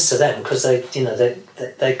made sense to them, because they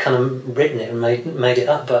kind of written it and made it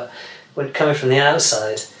up. But when coming from the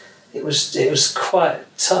outside, it was quite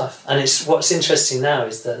tough. And what's interesting now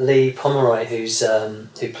is that Lee Pomeroy, who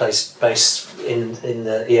plays bass in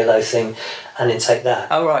the ELO thing and in Take That,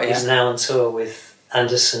 is now on tour with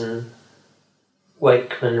Anderson,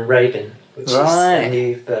 Wakeman, Rabin, which is a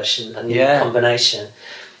new version, a new combination.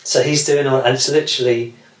 So he's doing all, and it's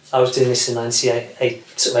literally, I was doing this in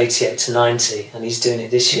 88 to 90, and he's doing it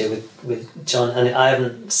this year with John. And I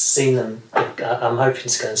haven't seen them. I'm hoping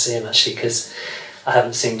to go and see him actually, because I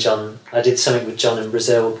haven't seen John. I did something with John in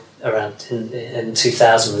Brazil around in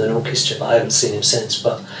 2000 with an orchestra, but I haven't seen him since.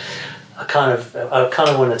 But I kind of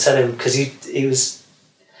want to tell him, because it was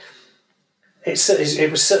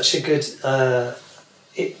such a good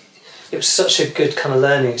it was such a good kind of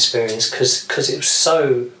learning experience, because it was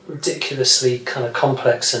so ridiculously kind of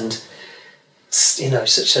complex and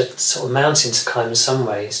such a sort of mountain to climb in some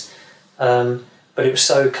ways. But it was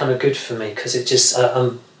so kind of good for me, because it just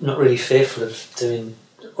I'm not really fearful of doing.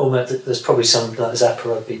 Almost, there's probably some like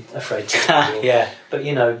Zappa I'd be afraid to do.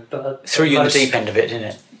 But threw you in the deep end of it,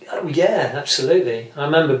 didn't it? Yeah, absolutely. I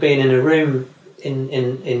remember being in a room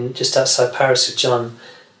in just outside Paris with John,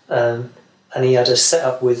 and he had a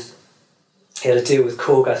setup with. He had a deal with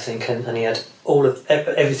Korg, I think, and he had all of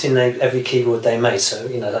everything every keyboard they made. So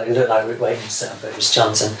like it looked like Rick Wakeman's setup, but it was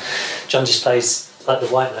John's, and John just plays like the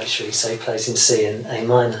white notes really, so he plays in C and A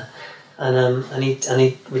minor, and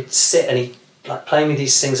he would sit and he like play me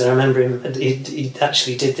these things. And I remember him. He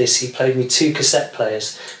actually did this. He played me 2 cassette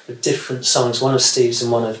players with different songs, one of Steve's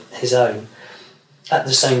and one of his own, at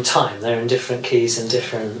the same time. They're in different keys and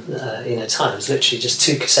different times. Literally just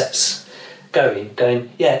 2 cassettes going.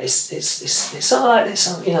 Yeah, it's not like this.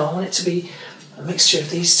 I want it to be a mixture of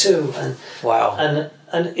these two. And wow.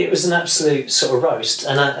 And it was an absolute sort of roast.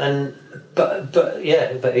 But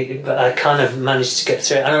I kind of managed to get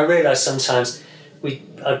through it. And I realised sometimes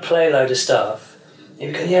I'd play a load of stuff he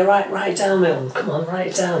would go, yeah, write it down, Milton. Come on, write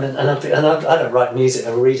it down. And I don't write music,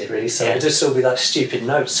 I read it really. So it just all be like stupid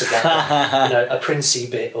notes about a Princey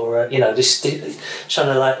bit or this trying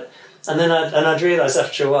to like. And then I'd realise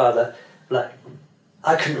after a while that like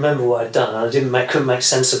I couldn't remember what I'd done. And I couldn't make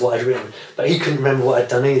sense of what I'd written. But he couldn't remember what I'd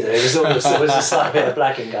done either. It was almost there was a slight bit of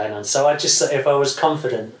blagging going on. So I just, if I was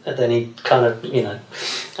confident, then he kind of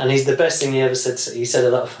And he's the best thing he ever said. He said a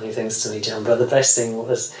lot of funny things to me, John. But the best thing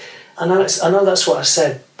was. I know that's what I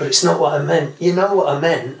said, but it's not what I meant. You know what I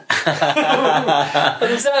meant. What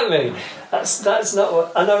does that mean? That's not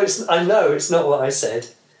what I know. I know it's not what I said.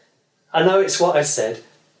 I know it's what I said,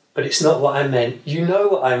 but it's not what I meant. You know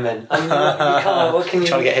what I meant. I mean, you can't. What can you?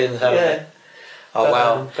 Trying to get hit in the head. Yeah. Oh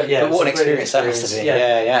wow! But what an experience that has to be.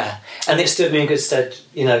 Yeah. And it stood me in good stead,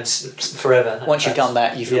 forever. Once you've done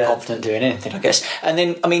that, you feel confident doing anything, I guess. And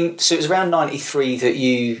then, I mean, so it was around '93 that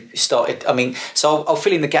you started. I mean, so I'll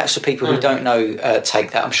fill in the gaps for people who don't know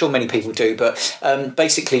Take That. I'm sure many people do, but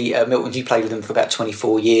basically, Milton, you played with them for about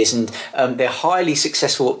 24 years, and they're highly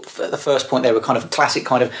successful. At the first point, they were kind of a classic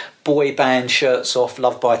kind of boy band, shirts off,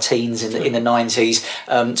 loved by teens in the 90s,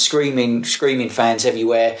 screaming fans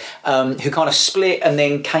everywhere, who kind of split and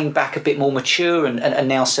then came back a bit more mature and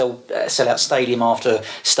now sell out stadium after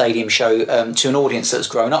stadium show to an audience that has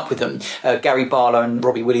grown up with them. Gary Barlow and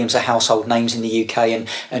Robbie Williams are household names in the UK,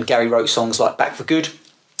 and Gary wrote songs like Back for Good,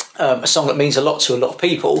 a song that means a lot to a lot of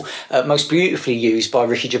people, most beautifully used by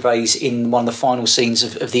Ricky Gervais in one of the final scenes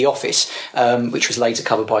of The Office, which was later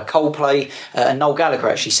covered by Coldplay. And Noel Gallagher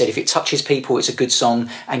actually said, if it touches people, it's a good song.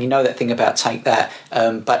 And you know that thing about Take That,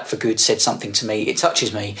 Back for Good said something to me, it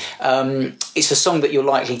touches me. It's a song that you're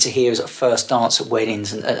likely to hear as a first dance at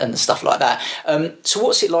weddings and stuff like that. So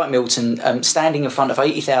what's it like, Milton, standing in front of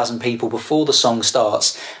 80,000 people before the song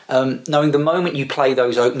starts, knowing the moment you play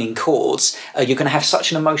those opening chords, you're going to have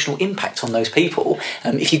such an emotional impact on those people.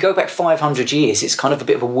 If you go back 500 years, it's kind of a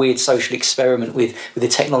bit of a weird social experiment with the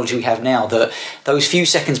technology we have now, that those few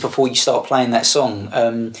seconds before you start playing that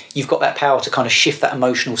song, you've got that power to kind of shift that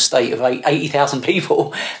emotional state of 80,000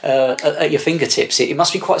 people at your fingertips. It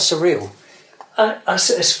must be quite surreal.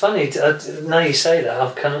 It's funny, now you say that,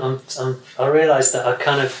 I realise that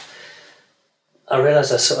I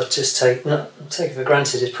realise I sort of just take it for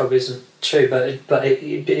granted. It probably isn't true, but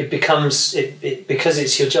it becomes because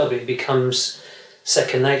it's your job. It becomes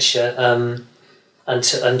second nature, and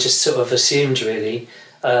just sort of assumed really.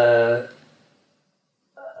 Trying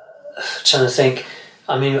to think.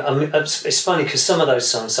 I mean, it's funny because some of those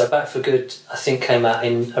songs. So Back for Good, I think, came out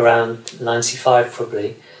in around '95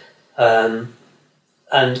 probably, and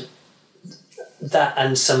that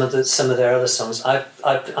and some of their other songs,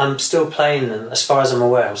 I'm still playing them, as far as I'm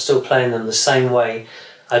aware. I'm still playing them the same way.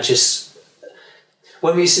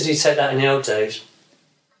 When we used to do Take That in the old days,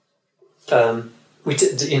 we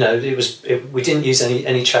did, we didn't use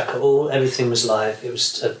any track at all. Everything was live.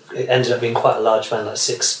 It ended up being quite a large band, like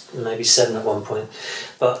 6, maybe 7 at one point.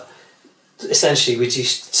 But essentially,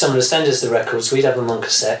 someone would send us the records. We'd have them on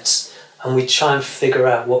cassettes. And we'd try and figure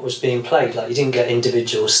out what was being played. Like, you didn't get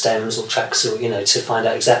individual stems or tracks, or to find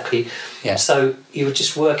out exactly. Yeah. So you would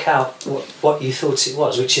just work out what you thought it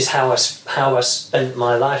was, which is how I spent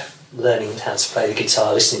my life, learning how to play the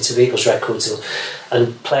guitar, listening to Beatles records,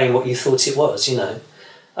 and playing what you thought it was. And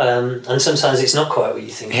sometimes it's not quite what you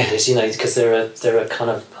think it is. Because there are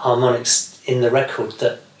kind of harmonics in the record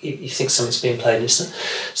that you think something's being played, and it's not.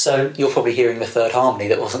 So you're probably hearing the third harmony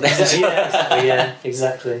that wasn't there.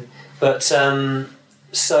 Exactly. But so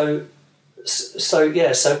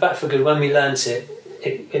Back for Good, when we learnt it,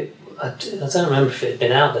 I don't remember if it had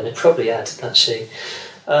been out then. It probably had, actually.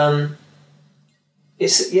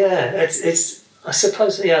 It's I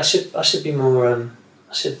suppose I should be more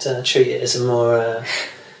I should treat it as a more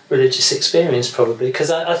religious experience, probably, because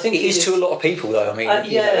I think it is to a lot of people, though. I mean,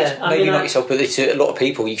 maybe not yourself, but to a lot of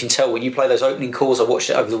people. You can tell when you play those opening calls. I watched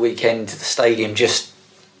it over the weekend. The stadium just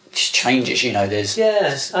changes,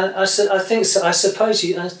 There's I think so. I suppose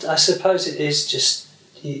it is just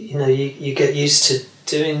you get used to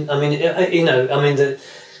doing. I mean, the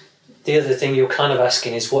other thing you're kind of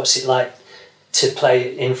asking is what's it like to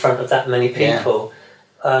play in front of that many people.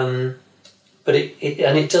 But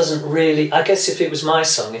it doesn't really. I guess if it was my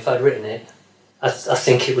song, if I'd written it, I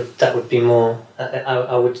think that would be more.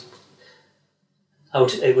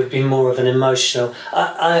 It would be more of an emotional.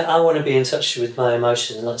 I want to be in touch with my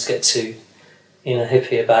emotions and not to get too,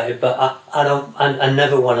 hippie about it. But I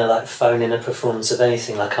never want to phone in a performance of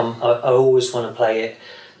anything. I always want to play it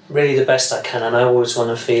really the best I can, and I always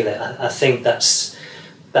want to feel it. I think that's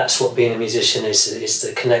what being a musician is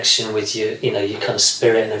the connection with your kind of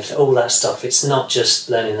spirit and everything, all that stuff. It's not just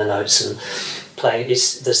learning the notes and playing.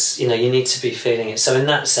 It's this, you need to be feeling it. So in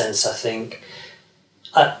that sense, I think,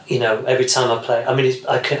 every time I play, I mean,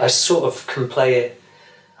 I sort of can play it.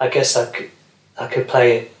 I guess I could play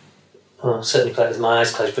it. Well, certainly play it with my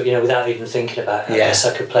eyes closed, but without even thinking about it. I guess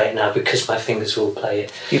I could play it now because my fingers will play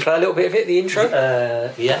it. You play a little bit of it, the intro?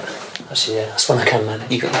 Yeah. Actually, yeah. That's one I can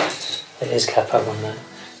manage. It is capo one though.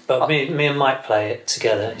 But me and Mike play it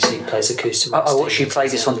together. He plays acoustic. I watched you play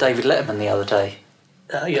this on David Letterman the other day.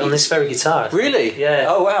 On this very guitar. Really? Yeah.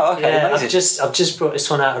 Oh wow. Okay. Yeah, amazing. I've just brought this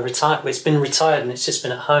one out of retirement. It's been retired and it's just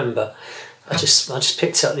been at home, but I just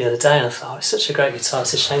picked it up the other day and I thought, it's such a great guitar.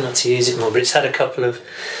 It's a shame not to use it more. But it's had a couple of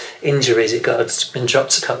injuries. It's been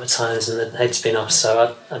dropped a couple of times and the head's been off.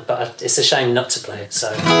 So, it's a shame not to play it. So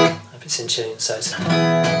I hope it's in tune. So it's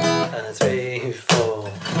 3,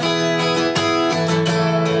 4.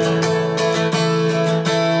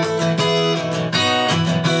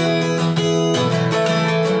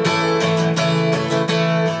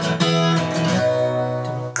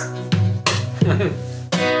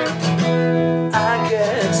 I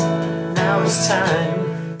guess now it's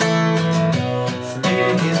time for me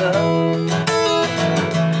to give up.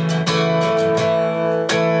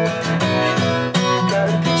 Got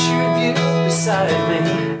a picture of you beside me,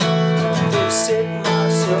 lipstick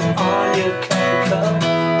marks on your coffee cup.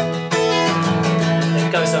 It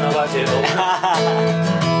goes on, I won't do it all.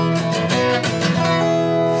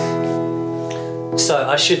 So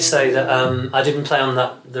I should say that I didn't play on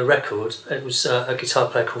the record. It was a guitar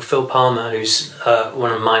player called Phil Palmer, who's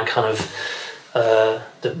one of my kind of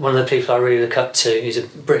one of the people I really look up to. He's a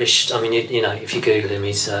British. I mean, if you Google him,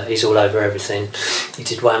 he's all over everything. He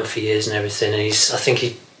did Wham for years and everything. And I think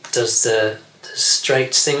he does the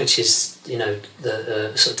straights thing, which is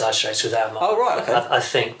the sort of dire straits without. Oh right, okay. I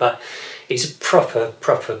think, but he's a proper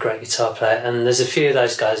great guitar player. And there's a few of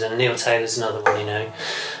those guys, and Neil Taylor's another one.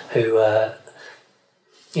 Who.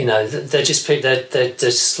 They're just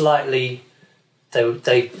they're slightly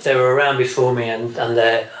they were around before me and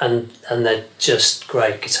they're just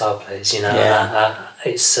great guitar players.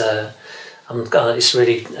 It's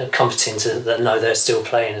really comforting that they're still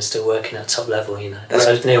playing and still working at top level.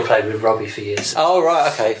 Neil played with Robbie for years. Oh right,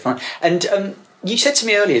 okay, fine. And you said to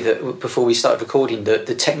me earlier that before we started recording that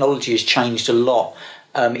the technology has changed a lot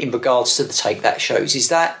in regards to the Take That shows. Is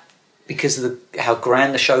that because of how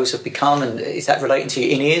grand the shows have become, and is that relating to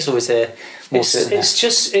your in-ears, or is there more to it? It's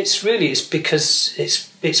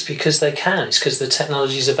because they can. It's because the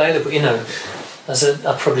technology is available. As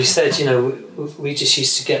I probably said, we just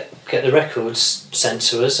used to get the records sent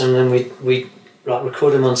to us, and then we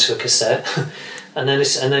record them onto a cassette, and then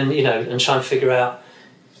try and figure out,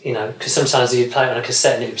 because sometimes you play it on a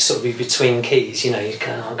cassette and it would sort of be between keys. You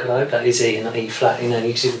go, oh God, I hope that is E and not E flat.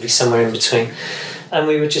 It would be somewhere in between. And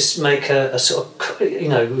we would just make a sort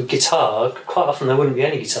of, guitar. Quite often there wouldn't be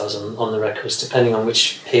any guitars on the records, depending on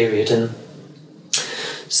which period. And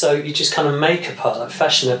so you just kind of make a part,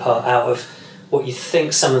 fashion a part out of what you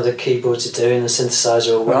think some of the keyboards are doing, the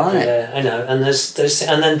synthesizer or whatever. Right. Yeah, and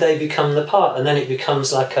and then they become the part, and then it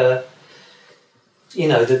becomes like the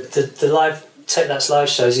live Take That's live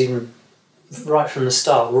shows, even right from the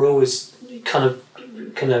start, were always kind of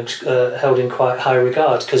held in quite high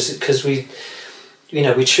regard because we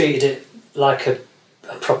treated it like a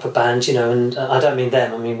proper band, and I don't mean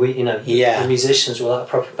them. I mean the musicians were like a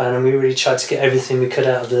proper band, and we really tried to get everything we could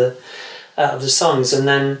out of the songs. And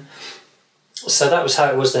then, so that was how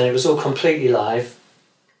it was then. It was all completely live.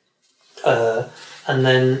 And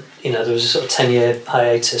then there was a sort of 10-year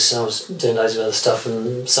hiatus, and I was doing loads of other stuff,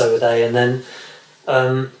 and so were they. And then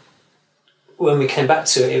when we came back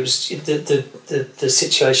to it, it was the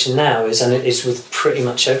situation now is, and it is with pretty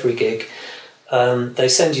much every gig. They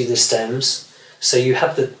send you the stems, so you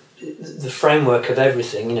have the framework of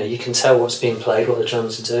everything. You can tell what's being played, what the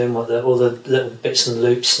drums are doing, all the little bits and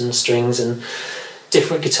loops and strings and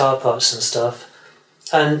different guitar parts and stuff.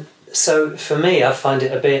 And so for me, I find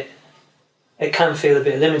it it can feel a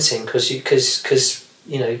bit limiting because you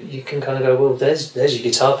can kind of go, well, there's your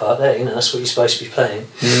guitar part there. That's what you're supposed to be playing.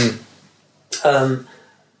 And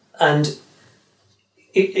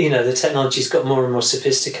the technology's got more and more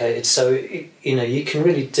sophisticated, so you can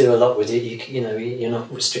really do a lot with it. You're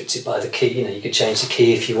not restricted by the key. You could change the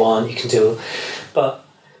key if you want. You can do, but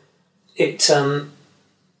it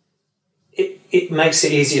makes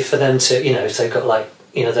it easier for them to if they've got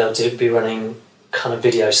they'll be running kind of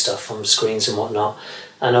video stuff on screens and whatnot,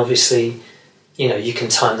 and obviously you can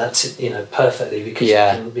time that to perfectly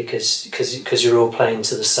because you're all playing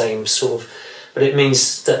to the same sort of. But it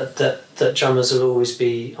means that drummers will always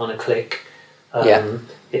be on a click.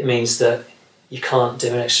 It means that you can't do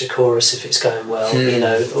an extra chorus if it's going well, you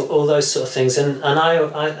know, all those sort of things. And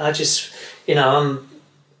I just, you know,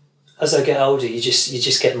 as I get older, you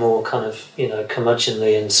just get more kind of, you know,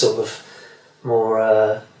 curmudgeonly and sort of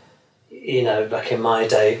more, you know, back in my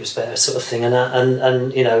day it was better sort of thing.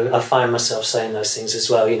 And you know, I find myself saying those things as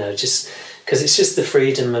well, you know, just because it's just the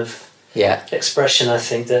freedom of expression. I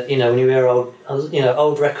think that, you know, when you hear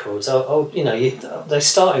old records, you know, they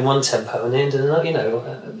start in one tempo and they end in another,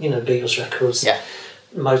 you know, Beatles records,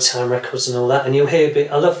 Motown records and all that, and you'll hear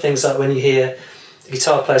I love things like when you hear the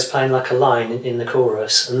guitar player's playing like a line in the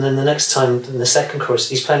chorus, and then the next time in the second chorus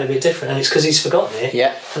he's playing a bit different, and it's because he's forgotten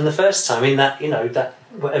it from the first time in that, you know, that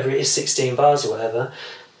whatever it is, 16 bars or whatever.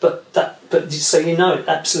 But so you know,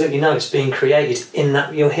 absolutely know it's being created in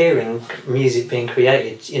that you're hearing music being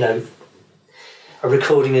created, you know, a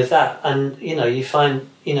recording of that, and you know, you find,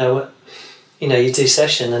 you know, you do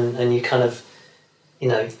session and you kind of, you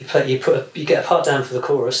know, you get a part down for the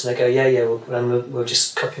chorus, and they go, we'll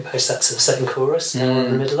just copy and paste that to the second chorus now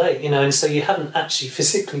in the middle eight, you know, and so you haven't actually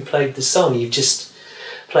physically played the song, you've just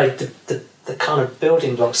played the kind of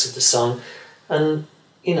building blocks of the song. And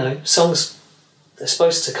you know, songs, they're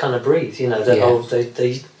supposed to kind of breathe, you know,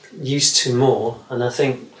 they used to more, and I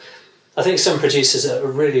think some producers are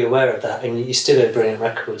really aware of that, and you still hear brilliant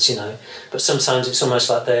records, you know, but sometimes it's almost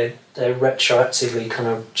like they're retroactively kind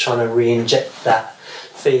of trying to re-inject that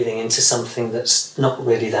feeling into something that's not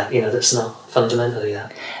really that, you know, that's not fundamentally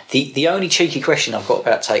that. The only cheeky question I've got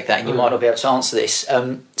about Take That, and you might not be able to answer this,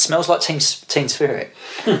 smells like Teen Spirit.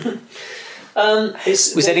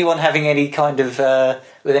 Was anyone having any kind of,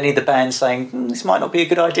 with any of the bands saying, this might not be a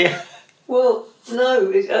good idea? Well,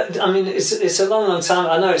 no, I mean, it's a long time.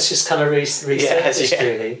 I know it's just kind of resurfaced,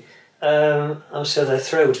 really. I'm sure they're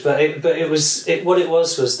thrilled, but what it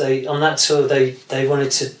was they, on that tour, they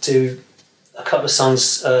wanted to do a couple of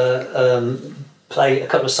songs, play a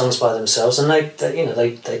couple of songs by themselves, and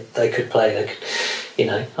they could play. You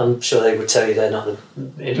know, I'm sure they would tell you they're not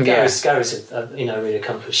the... Gary's a you know, really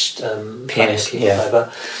accomplished pianist,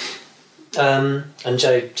 but and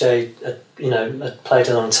Jay you know, had played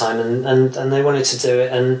a long time, and they wanted to do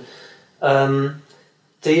it, and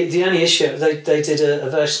the only issue, they did a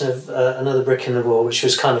version of Another Brick in the Wall, which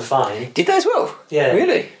was kind of fine. Did they as well? Yeah,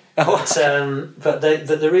 really. But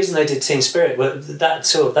the reason they did Teen Spirit,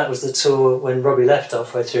 that was the tour when Robbie left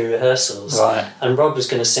halfway through rehearsals, right? And Rob was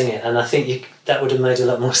going to sing it, and I think that would have made a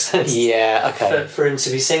lot more sense. Yeah, okay. For him to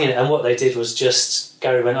be singing it, and what they did was just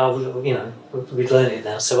Gary went, you know, we'd learn it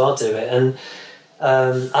now, so I'll do it, and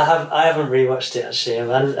I haven't rewatched it actually,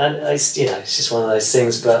 and it's, you know, it's just one of those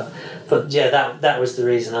things, but yeah, that was the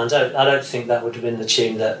reason. I don't think that would have been the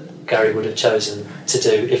tune that Gary would have chosen to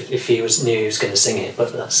do if he knew he was going to sing it,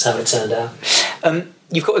 but that's how it turned out.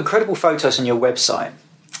 You've got incredible photos on your website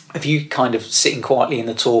of you kind of sitting quietly in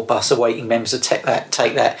the tour bus awaiting members of Take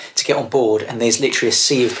That to get on board, and there's literally a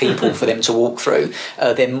sea of people for them to walk through.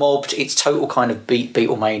 They're mobbed. It's total kind of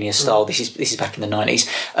Beatlemania style. This is back in the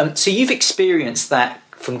 90s. So you've experienced that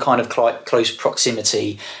from kind of close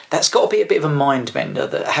proximity. That's got to be a bit of a mind bender,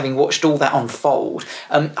 that having watched all that unfold.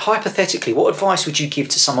 Hypothetically, what advice would you give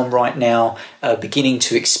to someone right now beginning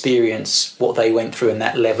to experience what they went through and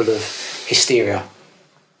that level of hysteria?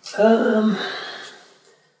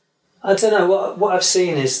 I don't know. What I've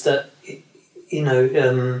seen is that, you know,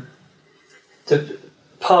 the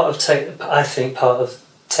part of Take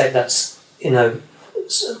That's, you know,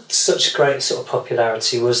 such great sort of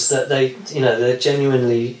popularity was that they're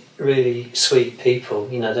genuinely really sweet people.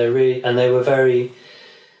 You know, they were very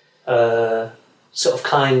sort of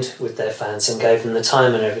kind with their fans and gave them the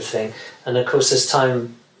time and everything. And of course, as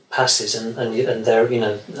time passes and they're, you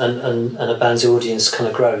know, and a band's audience kind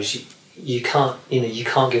of grows, you can't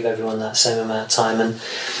give everyone that same amount of time.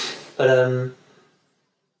 But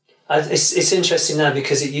it's interesting now,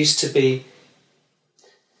 because it used to be.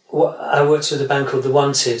 I worked with a band called The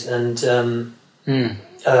Wanted, and who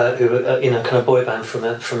were, you know, kind of boy band from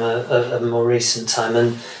a more recent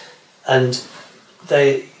time, and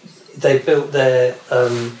they built their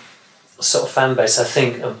sort of fan base. I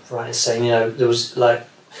think I'm right in saying, you know, there was like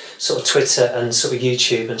sort of Twitter and sort of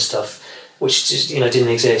YouTube and stuff, which just, you know, didn't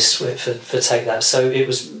exist for Take That. So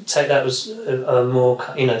Take That was more,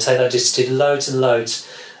 you know, Take That just did loads and loads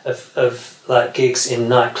of like gigs in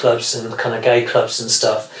nightclubs and kind of gay clubs and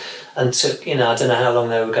stuff, and took, you know, I don't know how long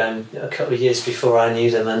they were going, a couple of years before I knew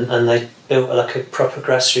them, and they built like a proper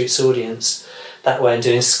grassroots audience that way, and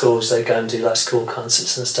doing schools, they go and do like school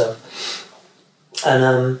concerts and stuff,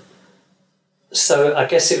 and so I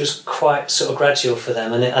guess it was quite sort of gradual for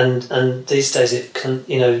them, and these days it can,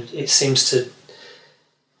 you know, it seems to,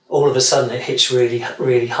 all of a sudden it hits really,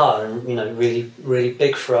 really hard and, you know, really, really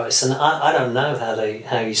big for artists. And I don't know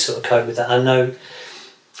how you sort of cope with that. I know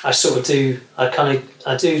I sort of do, I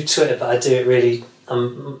do Twitter, but I do it really,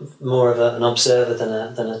 I'm more of an observer than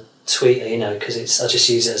a tweeter, you know, because I just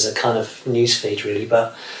use it as a kind of news feed really.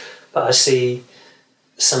 But I see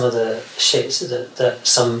some of the shit that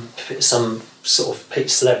some sort of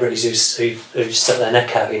celebrities who've stuck their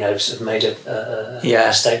neck out, you know, sort of made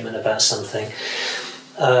a statement about something.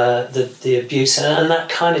 The abuse and that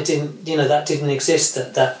kind of didn't exist.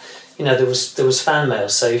 That you know, there was fan mail.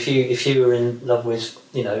 So if you were in love with,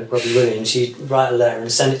 you know, Robbie Williams, you'd write a letter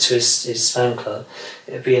and send it to his fan club.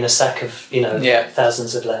 It'd be in a sack of, you know,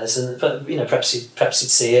 thousands of letters, but you know, perhaps he'd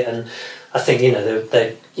see it. And I think, you know,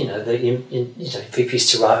 people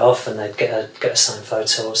used to write off and they'd get a signed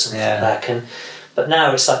photo or something back. But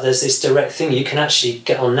now it's like there's this direct thing. You can actually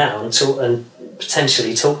get on now and talk and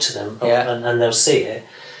potentially talk to them, and they'll see it.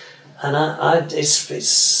 And I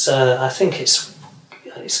think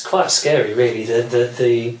it's quite scary, really.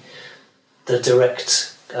 The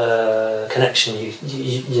direct connection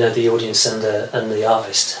you know, the audience and the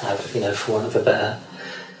artist have, you know, for want of a better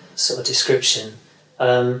sort of description.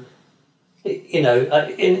 You know,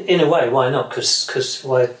 in a way, why not? Because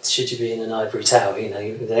why should you be in an ivory tower? You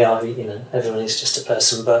know, they are. You know, everyone is just a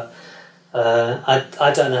person. But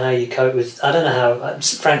I don't know how you cope with. I don't know how.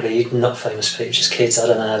 Frankly, not famous people, just kids. I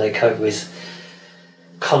don't know how they cope with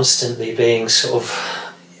constantly being sort of,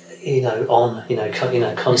 you know, on. You know,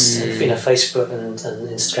 constant. You know, Facebook and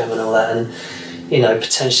Instagram and all that, and you know,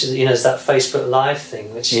 potentially, you know, there's that Facebook Live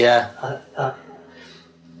thing, which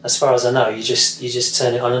as far as I know, you just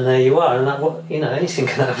turn it on and there you are, and that, what, you know, anything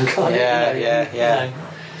can happen, can't it? You know?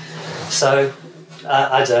 So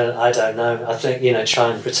I don't know. I think, you know,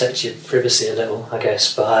 try and protect your privacy a little, I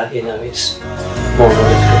guess, but you know, it's more and more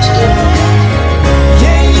difficult to do.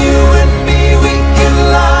 Yeah, you and me, we can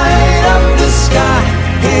light up the sky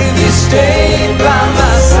if you stayed by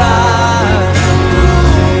my side.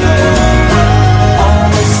 All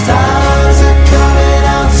the stars are coming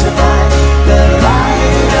out tonight. The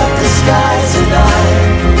light up the sky tonight.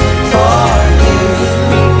 For you,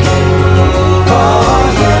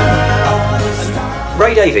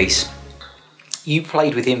 Ray Davies, you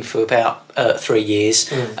played with him for about 3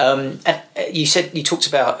 years, and you talked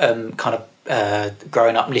about kind of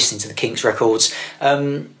growing up and listening to the Kinks records.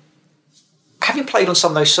 Having played on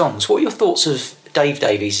some of those songs, what are your thoughts of Dave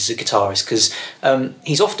Davies as a guitarist? Because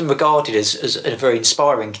he's often regarded as a very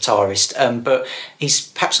inspiring guitarist, but he's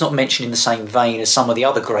perhaps not mentioned in the same vein as some of the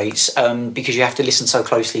other greats, because you have to listen so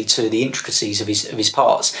closely to the intricacies of his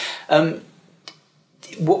parts.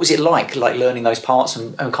 What was it like learning those parts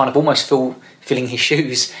and kind of almost filling his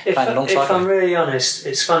shoes playing alongside him? If I'm really honest,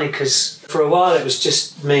 it's funny because for a while it was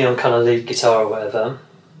just me on kind of lead guitar or whatever,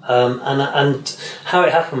 and how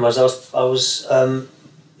it happened was I was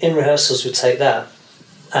in rehearsals with Take That,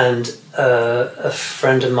 and a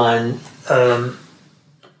friend of mine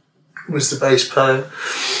was the bass player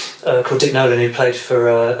called Dick Nolan, who played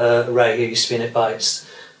for Ray, who used to be in It Bites,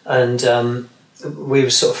 and we were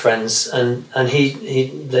sort of friends, and they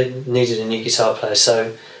needed a new guitar player,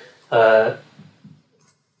 so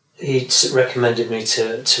he recommended me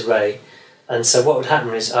to Ray. And so what would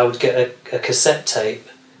happen is I would get a cassette tape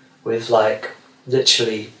with like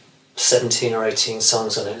literally 17 or 18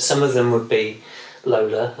 songs on it. Some of them would be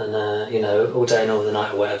Lola and you know, All Day and All the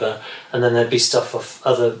Night or whatever, and then there'd be stuff off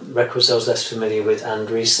other records I was less familiar with and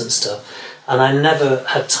recent stuff. And I never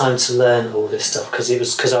had time to learn all this stuff because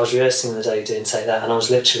I was rehearsing the day doing Take That, and I was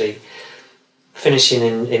literally finishing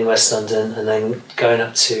in West London and then going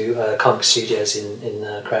up to Conk Studios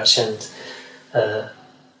in Crouch End,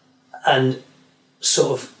 and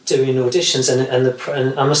sort of doing auditions,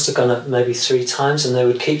 and I must have gone up maybe 3 times, and they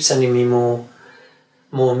would keep sending me more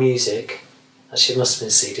music. Actually, it must have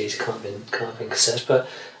been CDs, can't have been cassettes,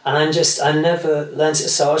 and I never learned it.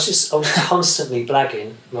 So I was constantly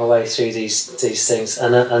blagging my way through these things,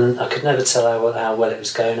 and I could never tell how well it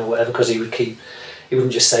was going or whatever, because he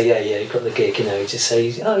wouldn't just say yeah you got the gig, you know, he'd just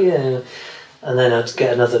say oh yeah, and then I'd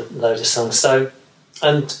get another load of songs. So,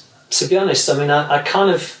 and to be honest, I mean, I've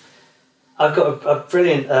got a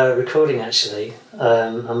brilliant recording actually.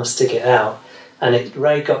 I must dig it out, and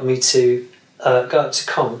Ray got me to go up to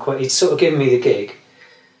Conk. He'd sort of given me the gig.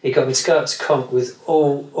 He got me to go up to Conk with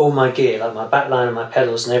all my gear, like my backline and my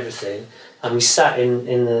pedals and everything, and we sat in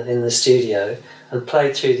the studio and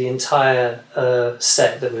played through the entire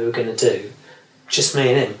set that we were going to do, just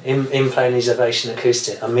me and him playing his Ovation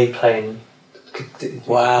acoustic and me playing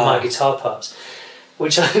my guitar parts,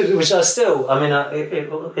 which I still, I mean,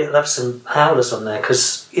 it'll have some howlers on there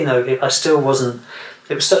because, you know, I still wasn't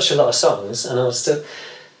it was such a lot of songs, and I was still,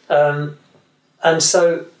 and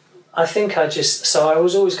so I think I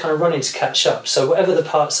was always kind of running to catch up. So whatever the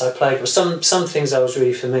parts I played were, some things I was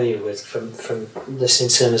really familiar with from listening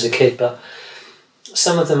to them as a kid, but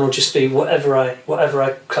some of them will just be whatever I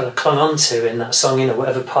kind of clung on to in that song,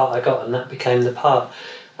 whatever part I got, and that became the part.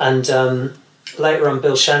 And later on,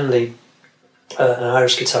 Bill Shanley, an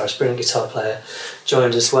Irish guitarist, brilliant guitar player,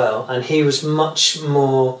 joined as well, and he was much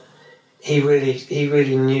more. He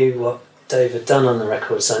really knew what Dave had done on the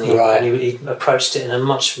records, and he approached it in a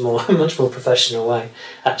much more professional way,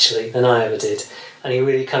 actually, than I ever did. And he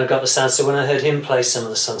really kind of got the sound. So when I heard him play some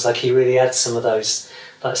of the songs, like he really had some of those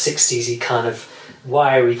like 60s-y kind of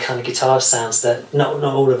wiry kind of guitar sounds that not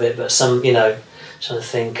all of it, but some, trying to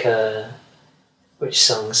think which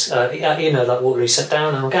songs, like Waterloo said,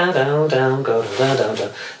 down, go down, down, down.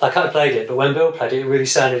 Like I played it, but when Bill played it, it really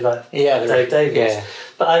sounded like Dave Davies. Yeah.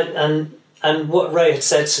 But and what Ray had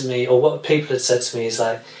said to me, or what people had said to me, is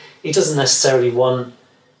like, he doesn't necessarily want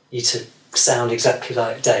you to sound exactly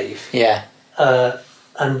like Dave. Yeah.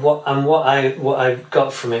 And what I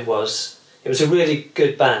got from it was a really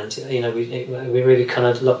good band. We really kind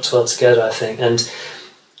of locked well together, I think. And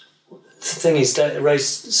the thing is, Ray's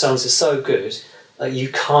songs are so good that you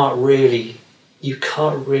can't really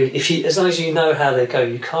as long as you know how they go,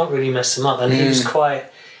 you can't really mess them up. And he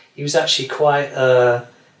was actually quite.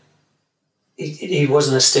 He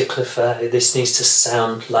wasn't a stickler for this needs to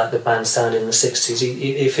sound like the band sounded in the 60s.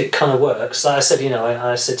 If it kind of works, like I said,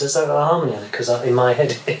 I said, does that have a harmony on it? Because in my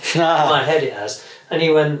head, it has. And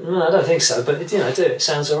he went, no, I don't think so, but do it. It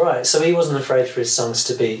sounds all right. So he wasn't afraid for his songs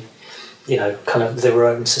to be, kind of, they were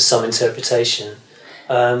open to some interpretation.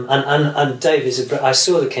 And Dave I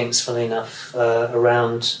saw the Kinks, funny enough,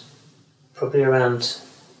 probably around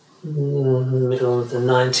the middle of the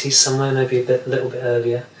 90s somewhere, maybe a little bit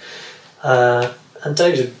earlier. And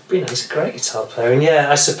Dave's he's a great guitar player, and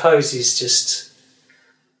I suppose he's just,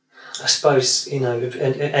 if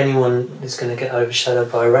anyone is going to get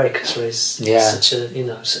overshadowed by Ray, because Ray's such a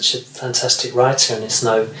fantastic writer, and it's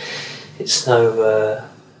not a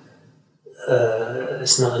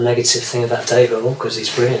negative thing about Dave at all, because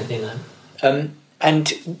he's brilliant, And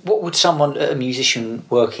what would a musician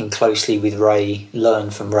working closely with Ray,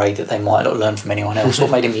 learn from Ray that they might not learn from anyone else?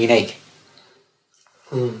 What made him unique?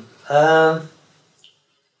 In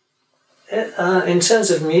terms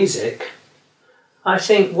of music, I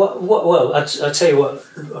think I'll tell you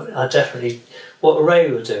what Ray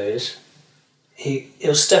will do is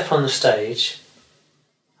he'll step on the stage,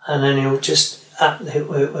 and then he'll just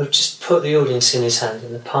put the audience in his hand,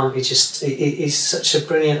 in the palm. He's such a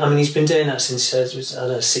brilliant. I mean, he's been doing that since he was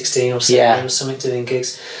 16 or 17 or something, doing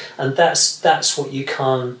gigs, and that's what you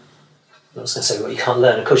can't. I was going to say what you can't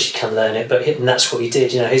learn. Of course you can learn it, but that's what he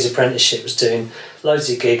did. His apprenticeship was doing loads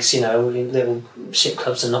of gigs, little shit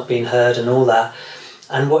clubs and not being heard and all that.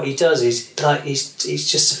 And what he does is he's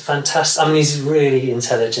just a fantastic. I mean, he's a really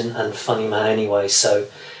intelligent and funny man anyway. So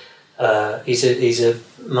he's a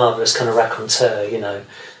marvelous kind of raconteur,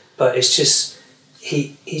 But it's just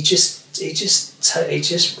he just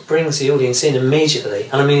brings the audience in immediately.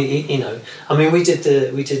 And I mean, we did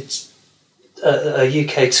a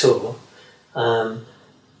UK tour. And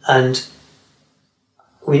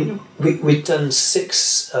we'd done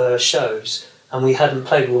 6 shows, and we hadn't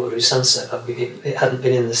played Waterloo Sunset. It hadn't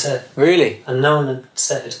been in the set. Really? And no one had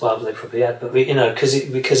said, well, they probably had, but because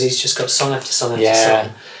he's just got song after song after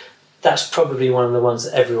song. That's probably one of the ones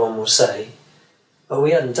that everyone will say, but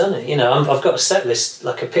we hadn't done it. I've got a set list,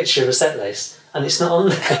 like a picture of a set list, and it's not on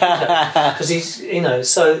there because he's,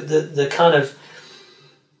 so the kind of.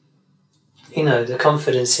 The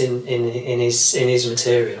confidence in his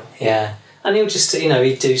material. Yeah. And he'll just,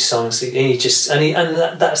 he'd do songs, and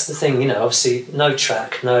that's the thing, obviously no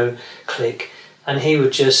track, no click, and he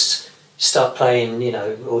would just start playing,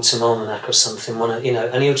 Autumn Almanac or something,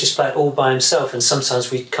 and he'll just play it all by himself, and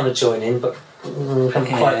sometimes we'd kind of join in, but haven't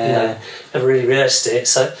quite, never really rehearsed it,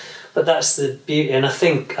 so, but that's the beauty, and I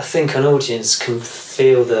think an audience can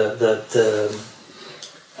feel the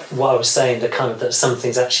what I was saying, that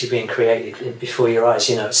something's actually being created before your eyes.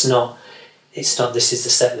 It's not. This is the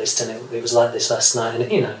set list, and it was like this last night,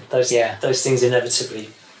 and those things inevitably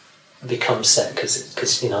become set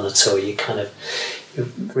because on a tour you kind of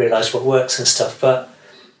realise what works and stuff. But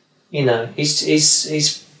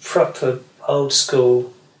he's proper old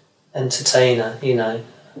school entertainer,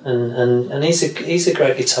 and he's a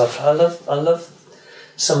great guitar player. I love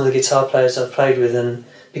some of the guitar players I've played with, and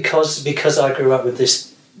because I grew up with this.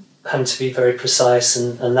 Having to be very precise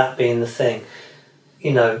and that being the thing,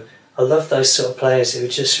 I love those sort of players who are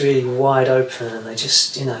just really wide open and they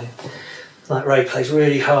just, like Ray plays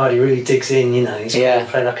really hard, he really digs in, you know, he's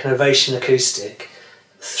playing like an Ovation acoustic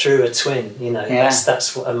through a twin, you know,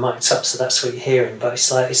 that's what, and mic'd up, so that's what you're hearing, but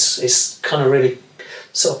it's like, it's kind of really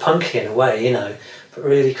sort of punky in a way, you know, but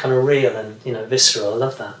really kind of real and, you know, visceral. I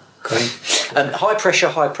love that. Great. High pressure,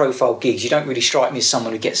 high profile gigs. You don't really strike me as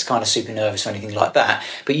someone who gets kind of super nervous or anything like that.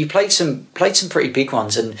 But you played some pretty big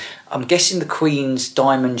ones, and I'm guessing the Queen's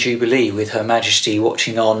Diamond Jubilee with Her Majesty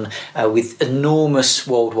watching on with enormous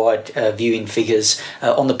worldwide viewing figures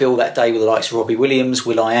on the bill that day with the likes of Robbie Williams,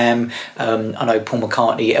 Will.i.am. I know Paul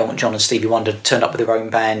McCartney, Elton John, and Stevie Wonder turned up with their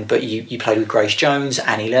own band, but you played with Grace Jones,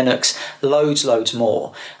 Annie Lennox, loads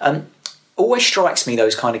more. Always strikes me,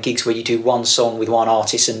 those kind of gigs where you do one song with one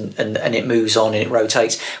artist and it moves on and it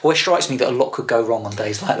rotates, always strikes me that a lot could go wrong on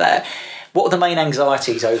days like that. What are the main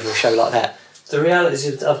anxieties over a show like that? The reality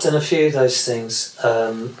is, I've done a few of those things.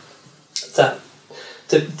 That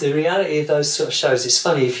the reality of those sort of shows, it's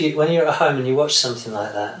funny, when you're at home and you watch something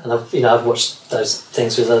like that, and I've watched those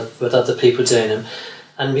things with other people doing them,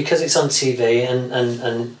 and because it's on TV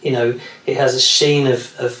and you know, it has a sheen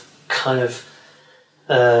of kind of,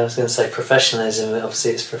 I was going to say professionalism,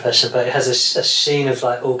 obviously it's professional, but it has a sheen of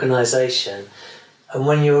like organisation, and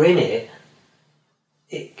when you're in it,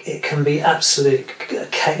 it can be absolute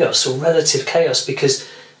chaos or relative chaos, because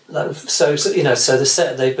like, so the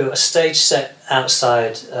set, they built a stage set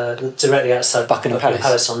outside, directly outside Buckingham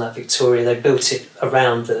Palace on that Victoria. They built it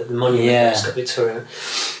around the monument that's got Victoria,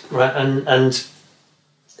 right? And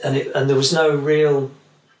there was no real.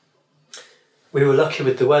 We were lucky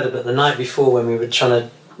with the weather, but the night before, when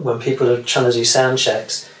people were trying to do sound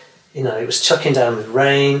checks, you know, it was chucking down with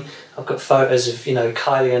rain. I've got photos of, you know,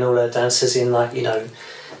 Kylie and all her dancers in, like, you know,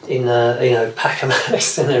 pack and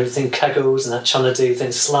and everything, kegels and that, trying to do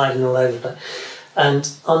things, sliding all over the place. And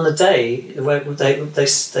on the day, where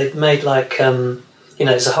they made like, you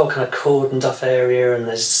know, it's a whole kind of cordoned off area, and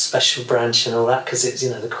there's a special branch and all that, because it's,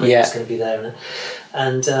 you know, the Queen's going to be there,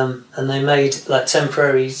 and they made like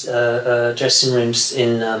temporary dressing rooms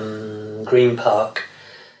in Green Park,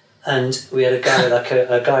 and we had a guy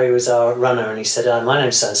a guy who was our runner, and he said, "My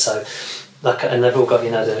name's so and so," like, and they've all got,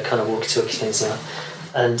 you know, the kind of walkie-talkie things and that,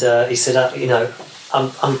 and he said, "You know,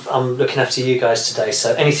 I'm looking after you guys today,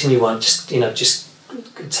 so anything you want, just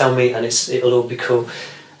tell me, and it'll all be cool."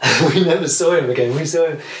 We never saw him again. We saw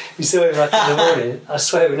him like in the morning. I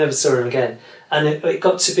swear we never saw him again. And it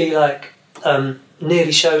got to be like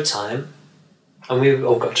nearly showtime, and we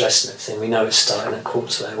all got dressed and everything. We know it's starting at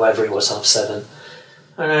 7:15, whatever it was, 7:30.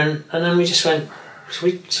 And then we just went, should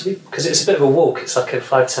we? Because it's a bit of a walk. It's like a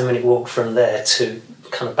 5-10 minute walk from there to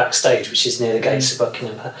kind of backstage, which is near the gates of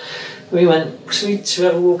Buckingham Palace. We went, should we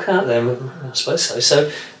have a walk out there? I suppose so.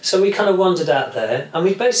 So we kind of wandered out there, and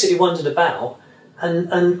we basically wandered about.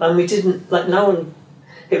 And we didn't, like, no one.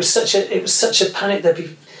 It was such a panic. There'd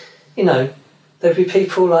be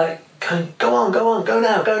people like going, go on, go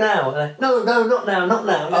now. And like, no, not now.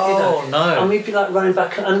 Oh, no! And we'd be like running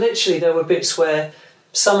back, and literally there were bits where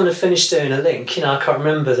someone had finished doing a link. You know, I can't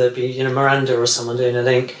remember. There'd be, you know, Miranda or someone doing a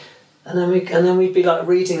link, and then we'd be like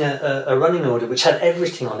reading a running order which had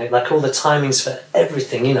everything on it, like all the timings for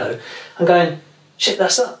everything, you know, and going, shit,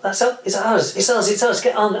 that's up, it's ours,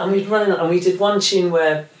 get on. And we'd run, and we did one tune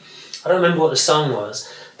where, I don't remember what the song was,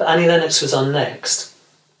 but Annie Lennox was on next,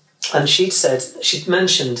 and she'd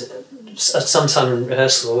mentioned at some time in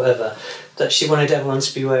rehearsal or whatever, that she wanted everyone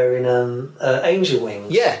to be wearing angel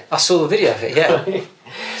wings. Yeah, I saw the video of it, yeah.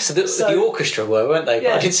 So the orchestra weren't they?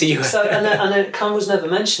 Yeah. I didn't see you. So and then it was never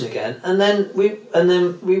mentioned again. And then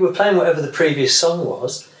we were playing whatever the previous song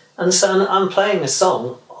was, and so I'm playing a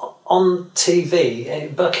song on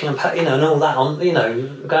TV, Buckingham Palace, you know, and all that on, you know,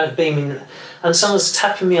 going beaming, and someone's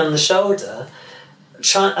tapping me on the shoulder, and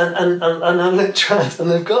I'm trying,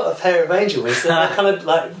 and they've got a pair of angel wings. They're kind of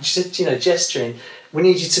like, you know, gesturing. We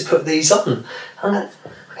need you to put these on. I'm like,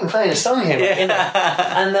 I'm playing a song here, you know.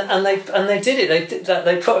 And they did it. They did that.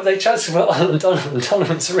 They tried to put on Donovan.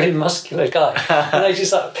 Donovan's a really muscular guy, and they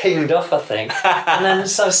just like pinged off, I think. And then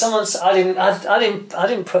so I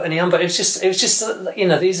didn't put any on, but it was just you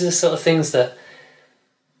know, these are the sort of things that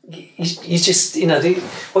you just, you know,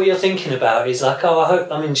 what you're thinking about is like, oh, I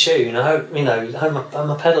hope I'm in tune. I hope, you know,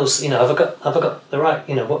 my pedals, you know, have I got the right,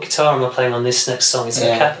 you know, what guitar am I playing on this next song? Is it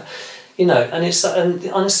a cap? You know, and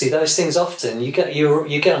honestly, those things often you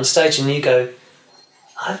get on stage and you go,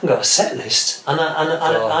 I haven't got a set list, and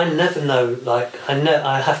I never know. Like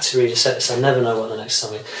I have to read a set list. I never know what the next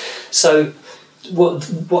song is. So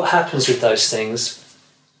what happens with those things?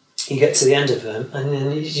 You get to the end of them, and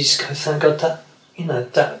then you just go, thank God that, you know,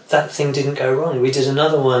 that thing didn't go wrong. We did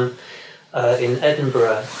another one in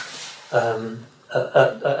Edinburgh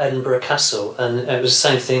at Edinburgh Castle, and it was the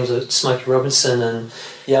same thing with Smokey Robinson and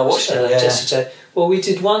I watched it. Jessie J. Well, we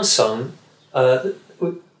did one song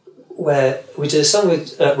where we did a song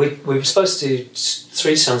with we were supposed to do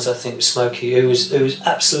 3 songs, I think, with Smokey. It was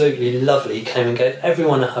absolutely lovely. He came and gave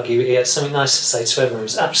everyone a hug. He had something nice to say to everyone. It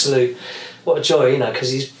was absolute, what a joy,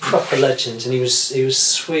 because he's proper legend, and he was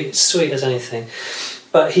sweet as anything.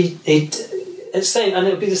 But he it's same, and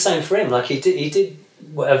it would be the same for him. Like he did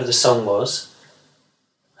whatever the song was,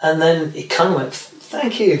 and then he kind of went,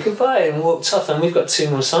 "Thank you, goodbye," and walked off. And we've got 2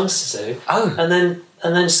 more songs to do. Oh, and then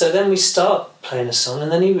so we start playing a song,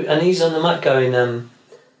 and then he's on the mic going,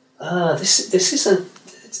 this isn't,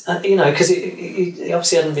 because he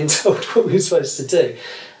obviously hadn't been told what we were supposed to do,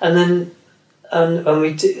 and then and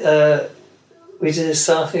we did a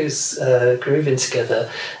song. It was grooving together,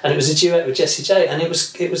 and it was a duet with Jessie J, and it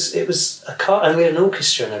was a car, and we had an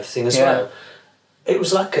orchestra and everything as well. It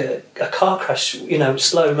was like a car crash,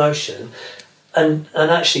 slow motion, and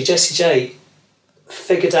actually Jessie J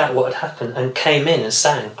figured out what had happened and came in and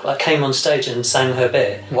sang, came on stage and sang her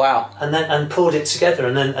bit. Wow! And pulled it together,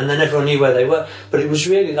 and then everyone knew where they were. But it was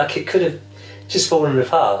really like it could have just fallen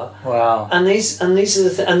apart. Wow! And these are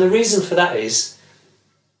and the reason for that is,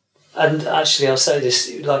 and actually I'll say this,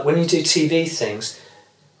 like when you do TV things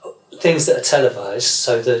that are televised,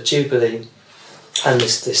 so the Jubilee and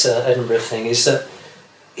this Edinburgh thing, is that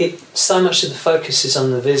so much of the focus is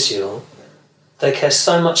on the visual. They care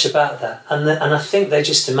so much about that, and I think they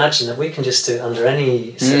just imagine that we can just do it under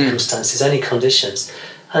any circumstances, any conditions.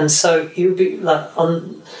 And so you'd be like,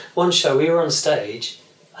 on one show we were on stage,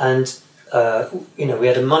 and we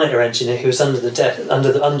had a monitor engineer who was under the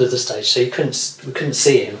stage, so we couldn't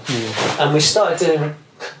see him. And we started doing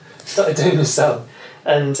the song,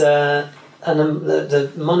 and the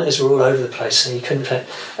monitors were all over the place, and you couldn't play.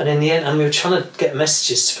 And in the end, and we were trying to get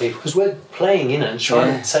messages to people because we're playing, and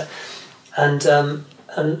trying to. And our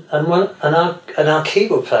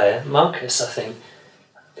keyboard player Marcus, I think,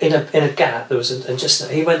 in a gap there was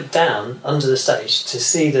he went down under the stage to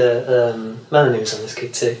see the Melanie was on this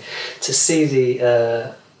gig too, to see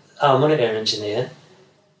our monitor engineer,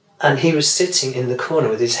 and he was sitting in the corner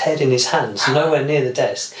with his head in his hands, nowhere near the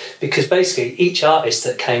desk, because basically each artist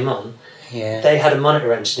that came on, they had a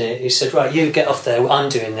monitor engineer who said, "Right, you get off there, I'm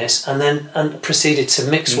doing this," and proceeded to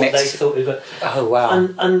mix what they thought we were. Oh wow!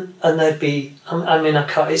 And they'd be. I mean, I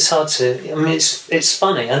can't. It's hard to. I mean, it's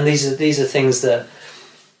funny, and these are things that,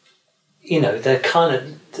 they're kind of.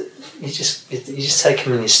 You just take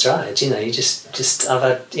them in your stride. You just. I've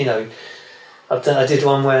had. I did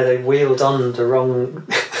one where they wheeled on the wrong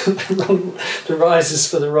the risers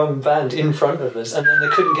for the wrong band in front of us, and then they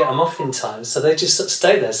couldn't get them off in time, so they just sort of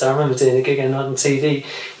stayed there. So I remember doing a gig on TV.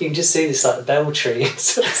 You can just see this like bell tree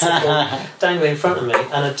sort of dangling in front of me,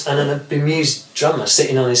 and a bemused drummer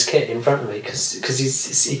sitting on his kit in front of me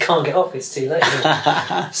because he can't get off. It's too late.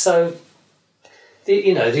 So. The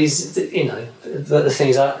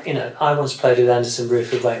things I once played with Anderson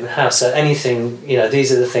Roof with Wakeman House. So anything,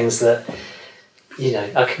 these are the things that.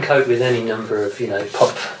 I can cope with any number of,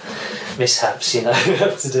 pop mishaps,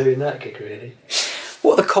 have to do in that gig, really.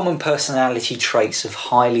 What are the common personality traits of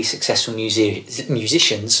highly successful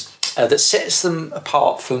musicians that sets them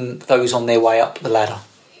apart from those on their way up the ladder?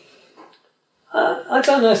 I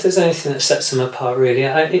don't know if there's anything that sets them apart, really.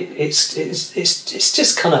 It's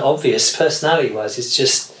just kind of obvious, personality-wise. It's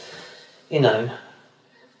just,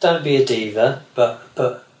 don't be a diva, but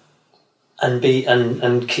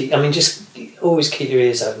keep. I mean, just always keep your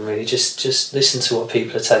ears open. Really, just listen to what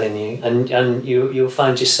people are telling you, and you'll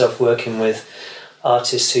find yourself working with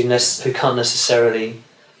artists who don't necessarily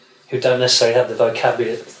have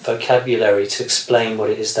the vocabulary to explain what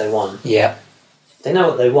it is they want. Yeah, they know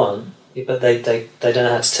what they want, but they don't know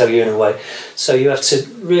how to tell you in a way. So you have to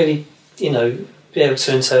really, be able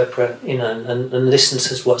to interpret, and listen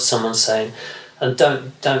to what someone's saying, and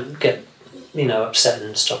don't get. Upset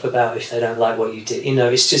and stop about if they don't like what you did.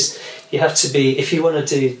 It's just, you have to be, if you want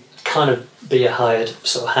to be a hired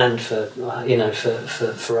sort of hand for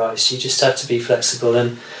artists, you just have to be flexible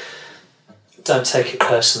and don't take it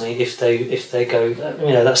personally if they go,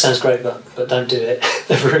 that sounds great, but don't do it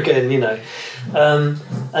ever again,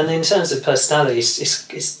 And in terms of personality,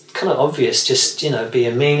 it's kind of obvious, just, be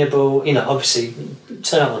amenable, obviously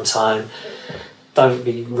turn up on time. Don't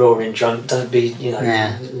be roaring drunk. Don't be,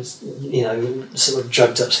 sort of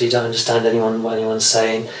drugged up so you don't understand what anyone's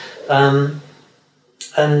saying. And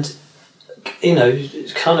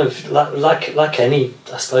kind of like any,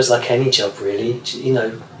 I suppose, like any job really.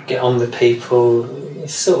 Get on with people.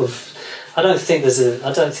 It's sort of. I don't think there's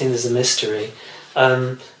a mystery.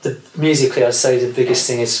 Musically, I'd say the biggest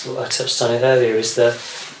thing is, I touched on it earlier, is that,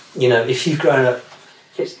 you know, if you've grown up,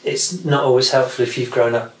 it's not always helpful if you've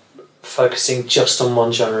grown up focusing just on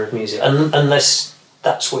one genre of music, unless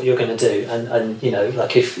that's what you're going to do. And you know,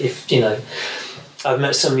 like if you know, I've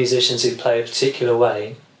met some musicians who play a particular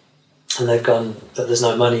way, and they've gone, but there's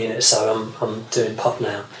no money in it, so I'm doing pop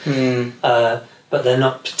now. But they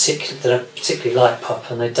don't particularly like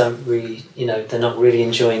pop, and they don't really, you know, they're not really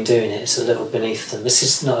enjoying doing it. It's a little beneath them. This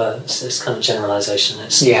is not it's kind of generalisation.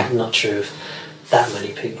 It's not true of that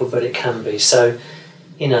many people, but it can be. So,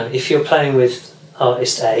 you know, if you're playing with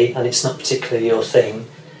artist A and it's not particularly your thing,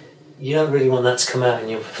 you don't really want that to come out in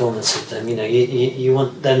your performance with them. You know, you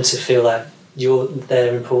want them to feel like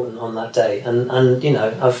they're important on that day. And you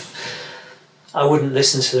know, I wouldn't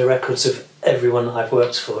listen to the records of everyone that I've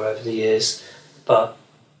worked for over the years, but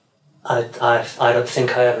I don't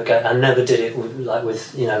think I ever I never did it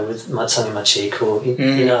with you know, with my tongue in my cheek, or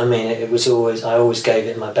you know what I mean. It was always, I always gave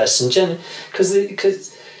it my best, and because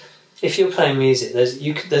if you're playing music,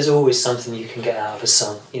 there's always something you can get out of a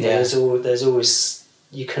song. You know, there's always,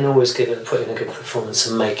 you can always put in a good performance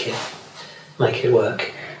and make it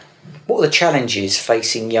work. What are the challenges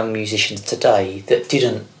facing young musicians today that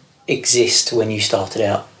didn't exist when you started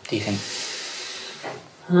out, do you think?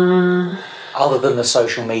 Other than the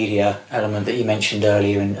social media element that you mentioned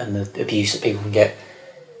earlier and the abuse that people can get?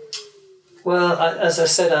 Well, as I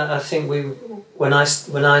said, I think when I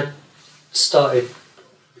started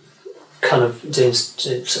kind of doing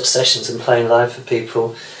sort of sessions and playing live for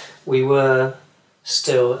people, we were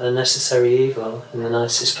still a necessary evil in the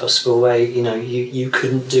nicest possible way. You know, you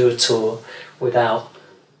couldn't do a tour without.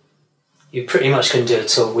 You pretty much couldn't do a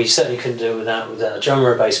tour. We certainly couldn't do it without a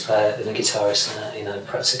drummer, a bass player, and a guitarist, and you know,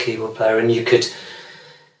 perhaps a keyboard player. And you could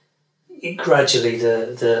gradually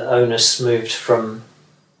the onus moved from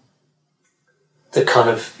the kind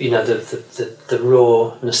of, you know, the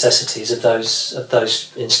raw necessities of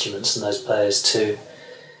those instruments and those players to,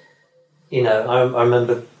 you know, I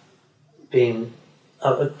remember being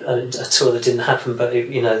a tour that didn't happen, but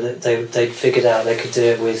you know, they figured out they could do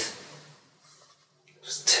it with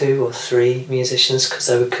 2 or 3 musicians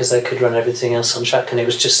because they could run everything else on track, and it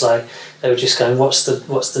was just like they were just going, what's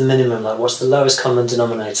the minimum, like what's the lowest common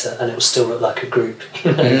denominator, and it will still look like a group.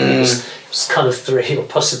 You know, it was kind of 3 or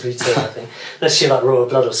possibly 2, I think, unless you're like Royal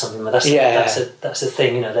Blood or something. But that's a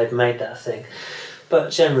thing. You know, they've made that a thing. But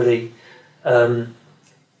generally,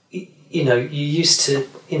 you know, you used to,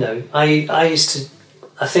 you know, I used to.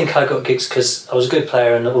 I think I got gigs because I was a good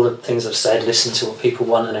player, and all the things I've said, listen to what people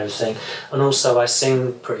want and everything, and also I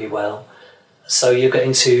sing pretty well. So you're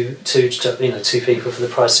getting two people for the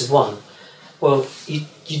price of one. Well, you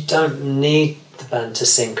don't need the band to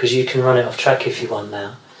sing because you can run it off track if you want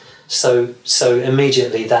now. So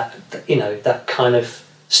immediately that, you know, that kind of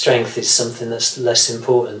strength is something that's less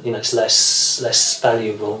important. You know, it's less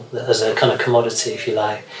valuable as a kind of commodity, if you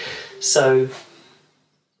like. So,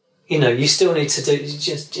 you know, you still need to do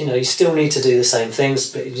the same things,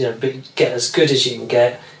 but you know, get as good as you can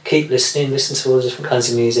get. Keep listening, listen to all the different kinds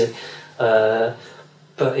of music, but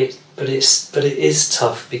it is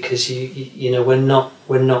tough because you know, we're not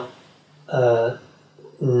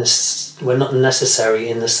necessary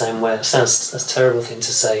in the same way. It sounds a terrible thing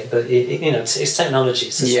to say, but you know, it's technology.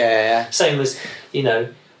 It's same as, you know,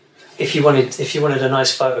 if you wanted a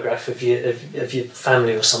nice photograph of your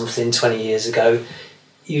family or something 20 years ago,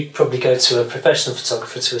 you'd probably go to a professional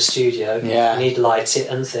photographer, to a studio, and he'd light it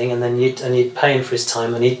and thing, and then you'd pay him for his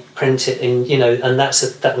time, and he'd print it in, you know, and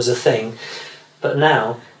that was a thing. But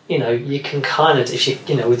now, you know, you can kind of, if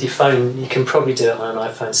you know, with your phone, you can probably do it on an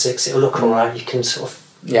iPhone 6. It'll look all right. You can sort of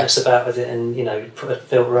mess about with it and, you know, put a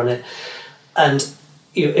filter on it. And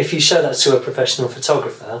if you show that to a professional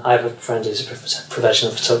photographer, I have a friend who's a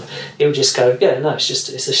professional photographer, he'll just go, yeah, no, it's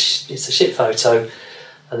a shit photo.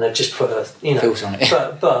 And they've just put a, you know, filter on it.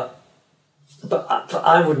 But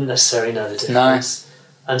I wouldn't necessarily know the difference.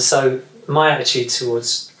 No. And so my attitude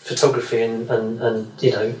towards photography and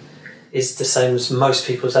you know, is the same as most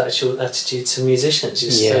people's attitude to musicians.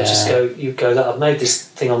 You go, look, I've made this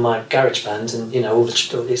thing on my GarageBand, and you know,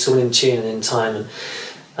 it's all in tune and in time,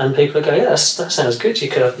 and people go, yeah, that sounds good. You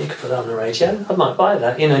could put that on the radio. I might buy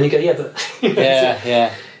that, you know. And you go, yeah, but you know,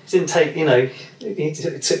 it didn't take, you know.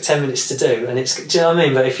 It took 10 minutes to do, and do you know what I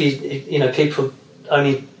mean? But if you know, people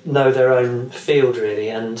only know their own field really,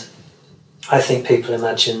 and I think people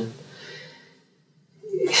imagine,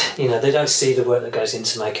 you know, they don't see the work that goes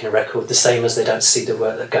into making a record the same as they don't see the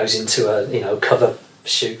work that goes into a, you know, cover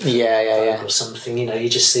shoot or something. You know, you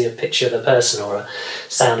just see a picture of a person or a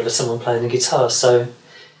sound of someone playing a guitar. So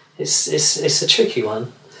it's a tricky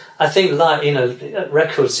one. I think, like, you know,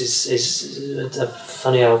 records is a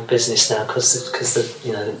funny old business now because the,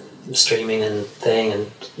 you know, the streaming and thing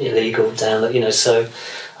and illegal download, you know. So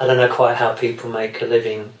I don't know quite how people make a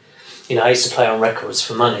living. You know, I used to play on records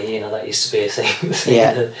for money. You know, that used to be a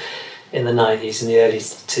thing. In the 90s and the early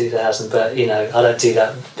 2000s, but you know, I don't do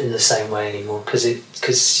that in the same way anymore because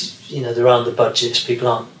you know, there aren't the budgets. People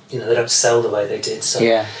aren't, you know, they don't sell the way they did. So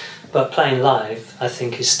yeah. But playing live, I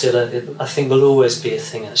think, is still I think will always be a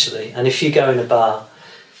thing, actually. And if you go in a bar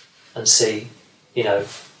and see, you know,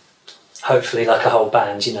 hopefully like a whole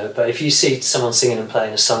band, you know, but if you see someone singing and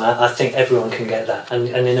playing a song, I think everyone can get that, and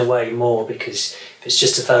in a way more, because if it's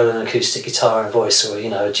just a fellow with an acoustic guitar and a voice, or, you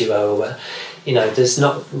know, a duo or whatever, you know, there's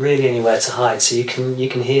not really anywhere to hide, so you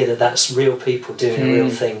can hear that that's real people doing a real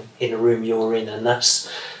thing in a room you're in, and that's,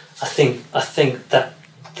 I think that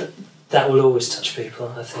will always touch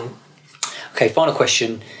people, I think. Okay, final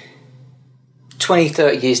question. 20,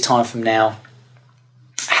 30 years time from now,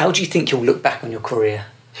 how do you think you'll look back on your career?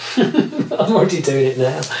 I'm already doing it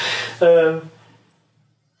now.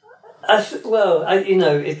 You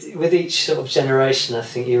know, with each sort of generation, I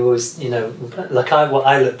think you always, you know, like what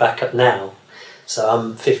I look back at now. So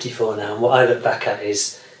I'm 54 now, and what I look back at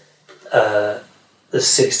is the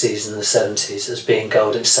 60s and the 70s as being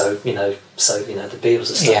golden. So you know, the Beatles,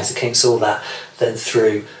 the Stones, the Kinks, all that. Then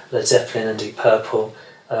through Led Zeppelin and Deep Purple.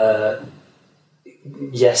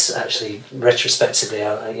 Yes, actually, retrospectively,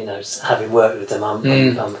 you know, having worked with them, I've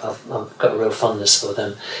got a real fondness for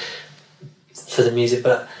them, for the music.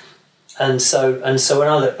 But and so when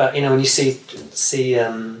I look back, you know, when you see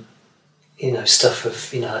you know, stuff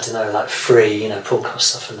of, you know, I don't know, like Free, you know, Paul Cost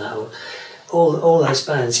stuff and that, or all those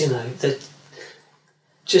bands, you know, that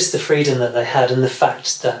just the freedom that they had, and the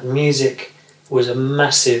fact that music was a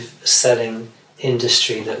massive selling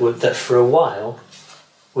industry that for a while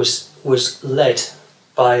was led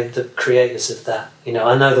by the creators of that. You know,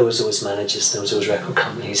 I know there was always managers, there was always record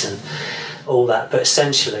companies and all that, but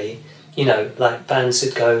essentially, you know, like bands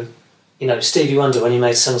would go, you know, Stevie Wonder, when he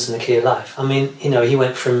made Songs in the Key of Life, I mean, you know, he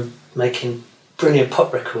went from making brilliant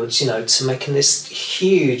pop records, you know, to making this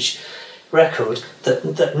huge record that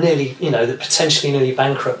nearly, you know, that potentially nearly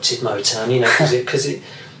bankrupted Motown, you know, because it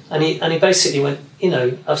and he basically went, you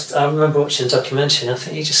know, I remember watching a documentary, and I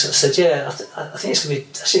think he just sort of said, yeah, I think it's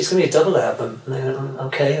gonna be a double album. And they went,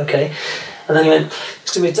 okay, and then he went,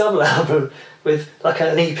 it's gonna be a double album with like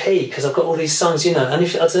an EP, because I've got all these songs, you know. And I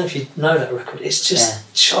don't know if you know that record, it's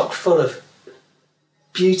just chock full of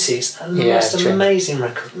beauty. It's the most amazing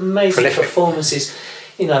record, amazing performances.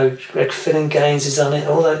 You know, Phil and Gaines is on it.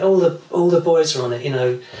 All the boys are on it. You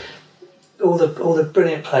know, all the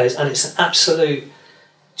brilliant players, and it's an absolute,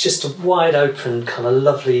 just a wide open kind of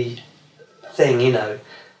lovely thing. You know,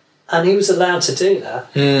 and he was allowed to do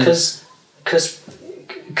that because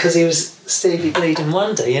he was Stevie Bleeding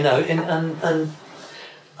Wonder. You know, and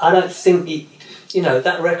I don't think you know,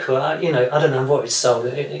 that record. You know, I don't know what it sold.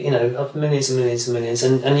 You know, of millions and millions and millions,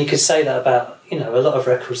 and you could say that about, you know, a lot of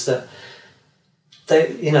records that.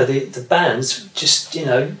 They, you know, the bands just, you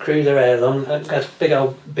know, grew their hair long, had big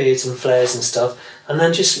old beards and flares and stuff, and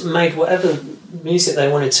then just made whatever music they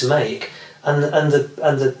wanted to make, and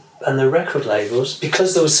the record labels,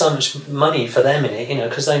 because there was so much money for them in it, you know,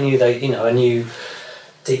 because they knew a new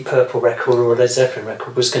Deep Purple record or a Led Zeppelin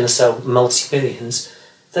record was going to sell multi-millions,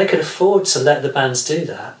 they could afford to let the bands do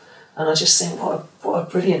that. And I just think, what a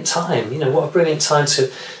brilliant time, you know, what a brilliant time to.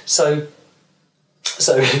 So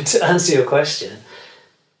to answer your question,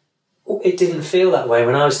 it didn't feel that way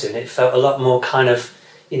when I was doing it. It felt a lot more kind of,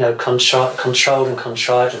 you know, controlled and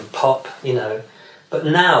contrived and pop, you know. But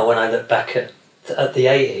now when I look back at the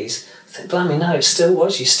 80s, I think, blimey, no, it still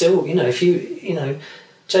was. You still, you know, if you know,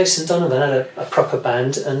 Jason Donovan had a proper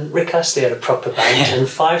band, and Rick Astley had a proper band, and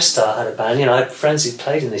Five Star had a band. You know, I had friends who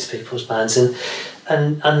played in these people's bands, and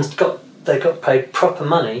they got paid proper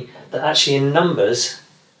money that actually in numbers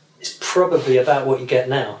is probably about what you get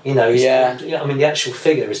now. You know, I mean, the actual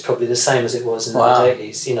figure is probably the same as it was in the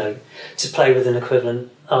 80s. You know, to play with an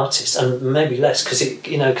equivalent artist, and maybe less, because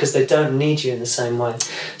they don't need you in the same way.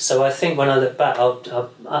 So I think when I look back,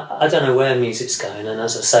 I don't know where music's going, and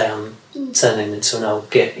as I say, I'm turning into an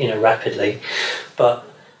old git, you know, rapidly. But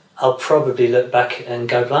I'll probably look back and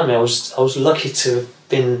go, blimey, I was lucky to have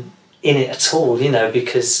been in it at all, you know,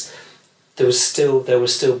 because there were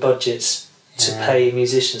still budgets to pay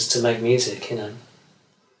musicians to make music, you know.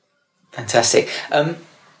 Fantastic.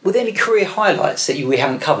 Were there any career highlights that we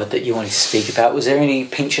haven't covered that you wanted to speak about? Was there any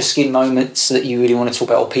pinch your skin moments that you really want to talk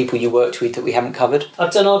about, or people you worked with that we haven't covered?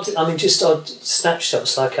 I've done just odd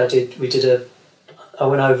snapshots, like I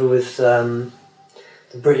went over with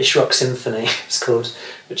the British Rock Symphony, it's called,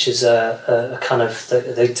 which is a kind of,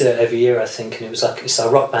 they do it every year, I think, and it's a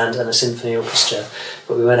rock band and a symphony orchestra.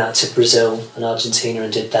 But we went out to Brazil and Argentina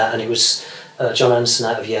and did that, and it was John Anderson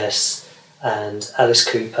out of Yes, and Alice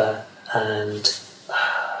Cooper, and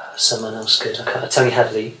someone else good, Tony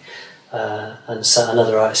Hadley, and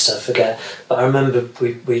another artist I forget. But I remember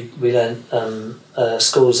we learned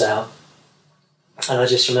Scores Out, and I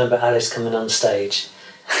just remember Alice coming on stage.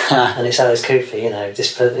 And it's Alice Cooper,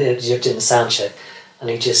 just you're doing the sound check, and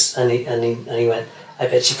he went, I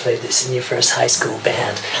bet you played this in your first high school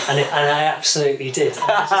band, and I absolutely did.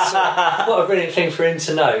 What a brilliant thing for him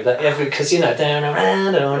to know that because down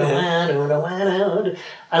around,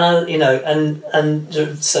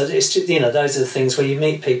 and so it's just, those are the things where you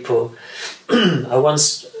meet people.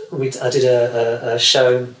 I did a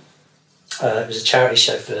show. It was a charity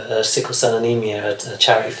show for sickle cell anemia, a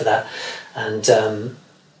charity for that, and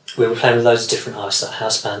we were playing with loads of different artists, like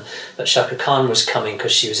house band. But Shaka Khan was coming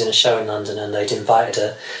because she was in a show in London, and they'd invited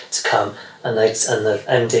her to come. And the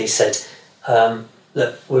MD said,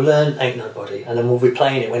 "Look, we'll learn Ain't Nobody, and then we'll be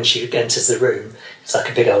playing it when she enters the room. It's like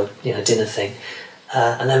a big old dinner thing,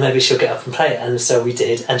 and then maybe she'll get up and play it." And so we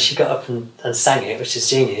did, and she got up and sang it, which is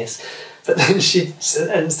genius. But then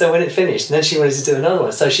so when it finished, and then she wanted to do another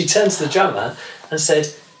one. So she turned to the drummer and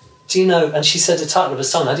said, "Do you know?" And she said the title of the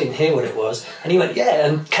song. I didn't hear what it was, and he went, "Yeah,"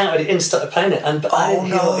 and counted it in, started playing it. But I didn't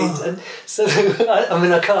hear what he did. So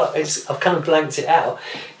I can't. I've kind of blanked it out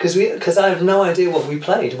because I have no idea what we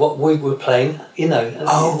played, what we were playing.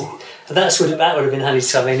 That would have been handy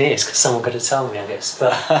to have in ears because someone could have told me, I guess.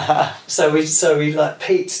 But so we like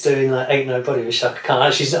Pete's doing like Ain't Nobody with Shaka Khan.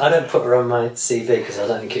 Actually, I don't put her on my CV because I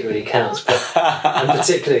don't think it really counts. But and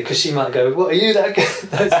particularly because she might go, "What are you that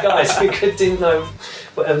those guys who didn't know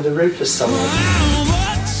whatever the Rufus song was?"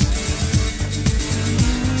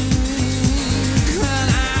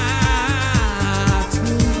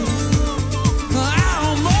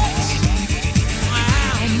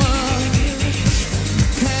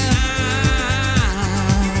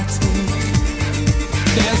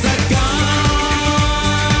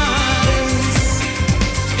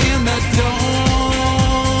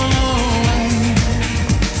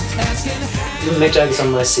 Mick Jagger's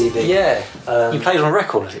on my CV. Yeah. You played on a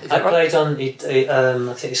record, is that right? Played on,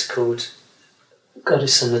 I think it's called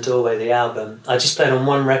Goddess in the Doorway, the album. I just played on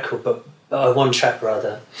one record, but one track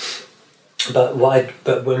rather. But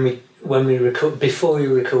when we before we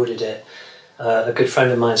recorded it, a good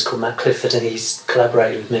friend of mine is called Matt Clifford, and he's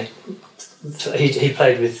collaborated with Mick. He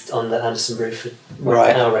played on the Anderson Bruford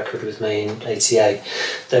Our record with me in '88.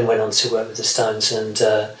 Then went on to work with the Stones, and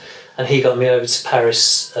he got me over to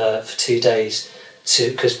Paris for 2 days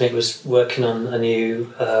because Mick was working on a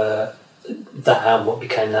new that album, what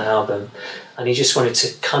became that album, and he just wanted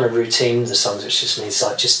to kind of routine the songs, which just means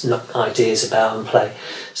like just knock ideas about and play.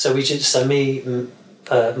 So me,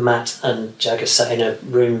 Matt and Jagger sat in a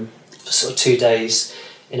room for sort of 2 days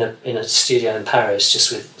in a studio in Paris,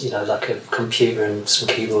 just with like a computer and some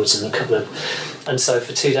keyboards and and so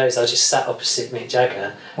for 2 days I just sat opposite Mick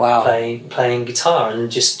Jagger, playing guitar and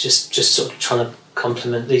just sort of trying to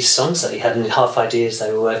complement these songs that he had and half ideas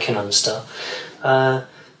they were working on and stuff. And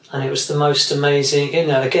it was the most amazing,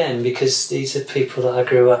 again, because these are people that I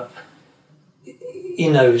grew up,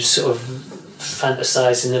 sort of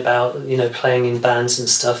fantasising about, playing in bands and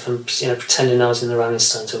stuff, and pretending I was in the Rolling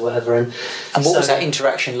Stones or whatever. And what was that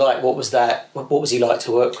interaction like? What was he like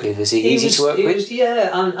to work with? Was he easy to work with?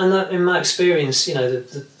 Yeah, and in my experience,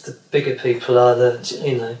 the bigger people are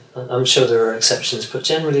I'm sure there are exceptions, but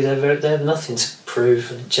generally they have nothing to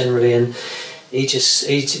prove. Generally, and he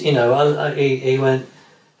went.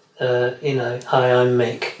 Hi, I'm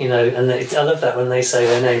Mick, and I love that when they say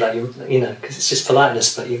their name, like, because it's just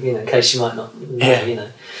politeness, but in case you might not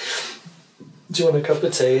know, do you want a cup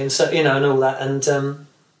of tea? And so, and all that, and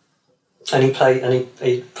he played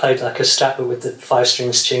like a Strat, but with the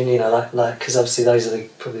 5-strings tune, like, because obviously those are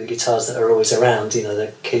probably the guitars that are always around,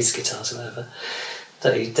 the Keith's guitars or whatever,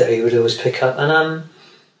 that he would always pick up, and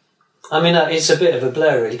it's a bit of a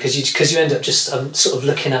blur, really, because you end up just sort of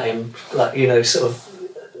looking at him, like, sort of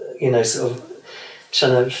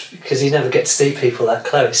trying to, because you never get to see people that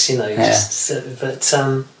close, is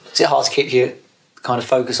it hard to keep you kind of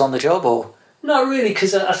focus on the job, or not really?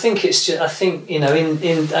 Because I think it's just,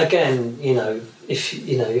 if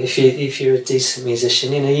you're a decent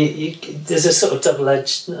musician, there's a sort of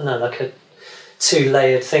double-edged, like a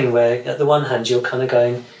 2-layered thing where at the one hand you're kind of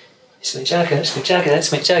going, it's Mick Jagger, it's Mick Jagger,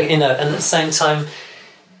 it's Mick Jagger, and at the same time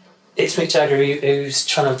it's Mick Jagger who's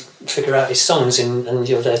trying to figure out his songs, and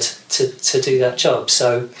you're there to do that job.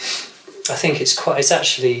 So I think it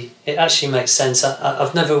actually makes sense.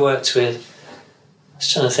 I've never worked with. I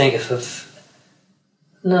was trying to think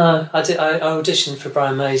No, I auditioned for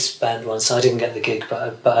Brian May's band once. I didn't get the gig,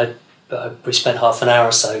 but we spent half an hour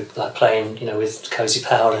or so like playing, with Cozy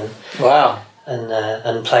Powell and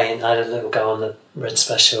playing. I had a little go on the Red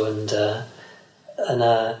Special and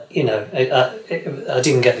I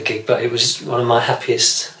didn't get the gig, but it was one of my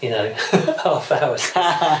happiest, half hours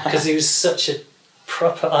because he was such a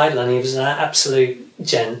proper idol and he was an absolute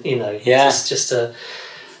gent, just a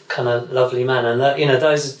kind of lovely man, and that,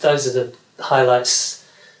 those are the highlights.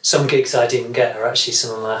 Some gigs I didn't get are actually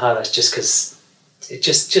some of my highlights, just because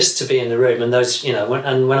just to be in the room, and those, when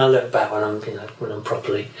I look back when I'm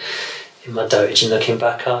properly in my dotage and looking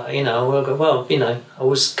back, I will go, well, I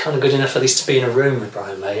was kind of good enough at least to be in a room with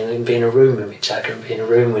Brian May and be in a room with Mick Jagger and be in a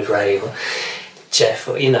room with Ray or Jeff,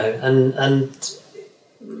 or there's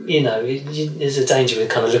a danger with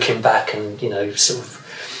kind of looking back and sort of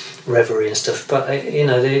reverie and stuff, but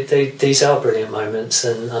these are brilliant moments,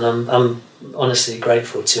 and I'm honestly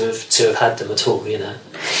grateful to have had them at all.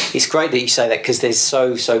 It's great that you say that, because there's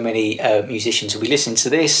so many musicians who will be listening to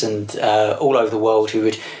this and all over the world who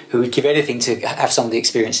would give anything to have some of the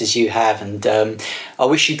experiences you have, and I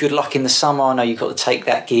wish you good luck in the summer. I know you've got to take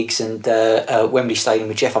that gigs, and Wembley Stadium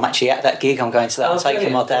with Jeff. I'm actually at that gig. I'm going to that. I'm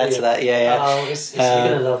taking my dad to that. Yeah. Oh, you're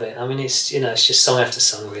gonna love it. I mean, it's it's just song after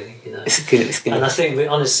song, really. It's good. And I think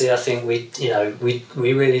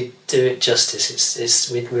we really do it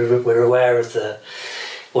justice. We're aware of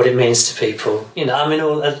what it means to people. I mean,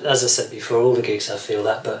 as I said before, all the gigs I feel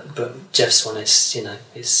that, but Jeff's one is, he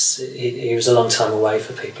was a long time away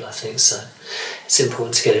for people, I think, so it's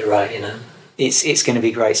important to get it right. It's going to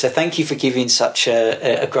be great. So thank you for giving such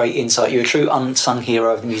a great insight. You're a true unsung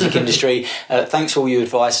hero of the music industry. Thanks for all your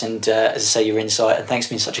advice and, as I say, your insight, and thanks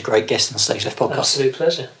for being such a great guest on the StageLeft Podcast. Absolute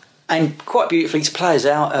pleasure. And quite beautifully, to play us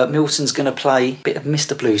out, Milton's going to play a bit of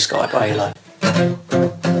Mr. Blue Sky by ELO.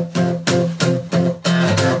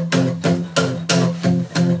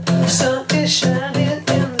 Sun is shining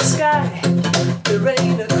in the sky, the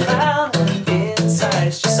rain a cloud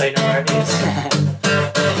inside. Just so you know where it is.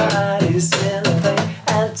 Body's in the play,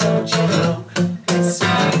 and don't you know it's a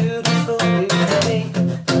beautiful new day.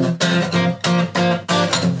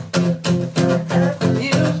 Haven't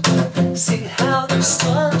you see how the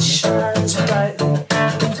sun shines brightly?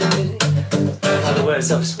 The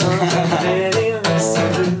words of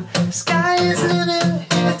sky is in it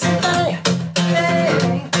tonight.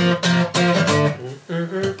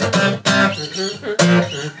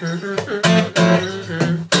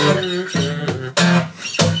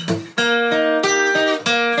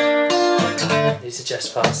 These are Jeff's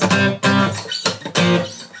parts. To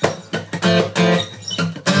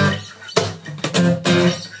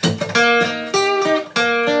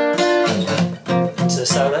the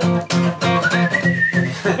solo.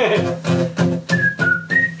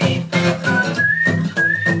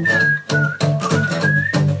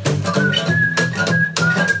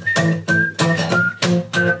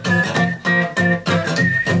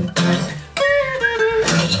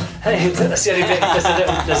 That's the only bit.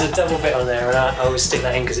 There's a double bit on there, and I always stick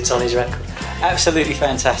that in because it's on his record. Absolutely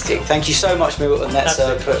fantastic. Thank you so much, Milton. That's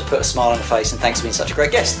put a smile on the face, and thanks for being such a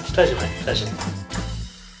great guest. Pleasure, mate. Pleasure.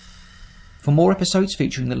 For more episodes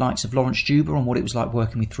featuring the likes of Lawrence Juba on what it was like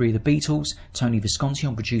working with 3 of the Beatles, Tony Visconti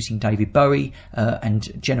on producing David Bowie,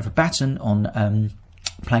 and Jennifer Batten on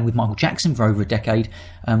playing with Michael Jackson for over a decade,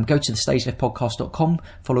 go to thestageleftpodcast.com,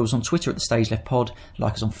 follow us on Twitter at the StageLeft Pod,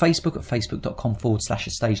 like us on Facebook at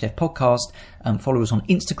facebook.com/StageLeftPodcast, follow us on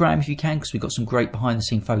Instagram if you can, because we've got some great behind the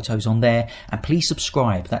scene photos on there, and please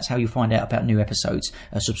subscribe. That's how you'll find out about new episodes.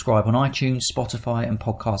 Subscribe on iTunes, Spotify and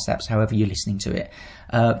podcast apps, however you're listening to it.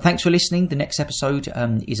 Thanks for listening. The next episode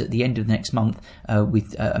is at the end of the next month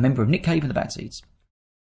with a member of Nick Cave and the Bad Seeds.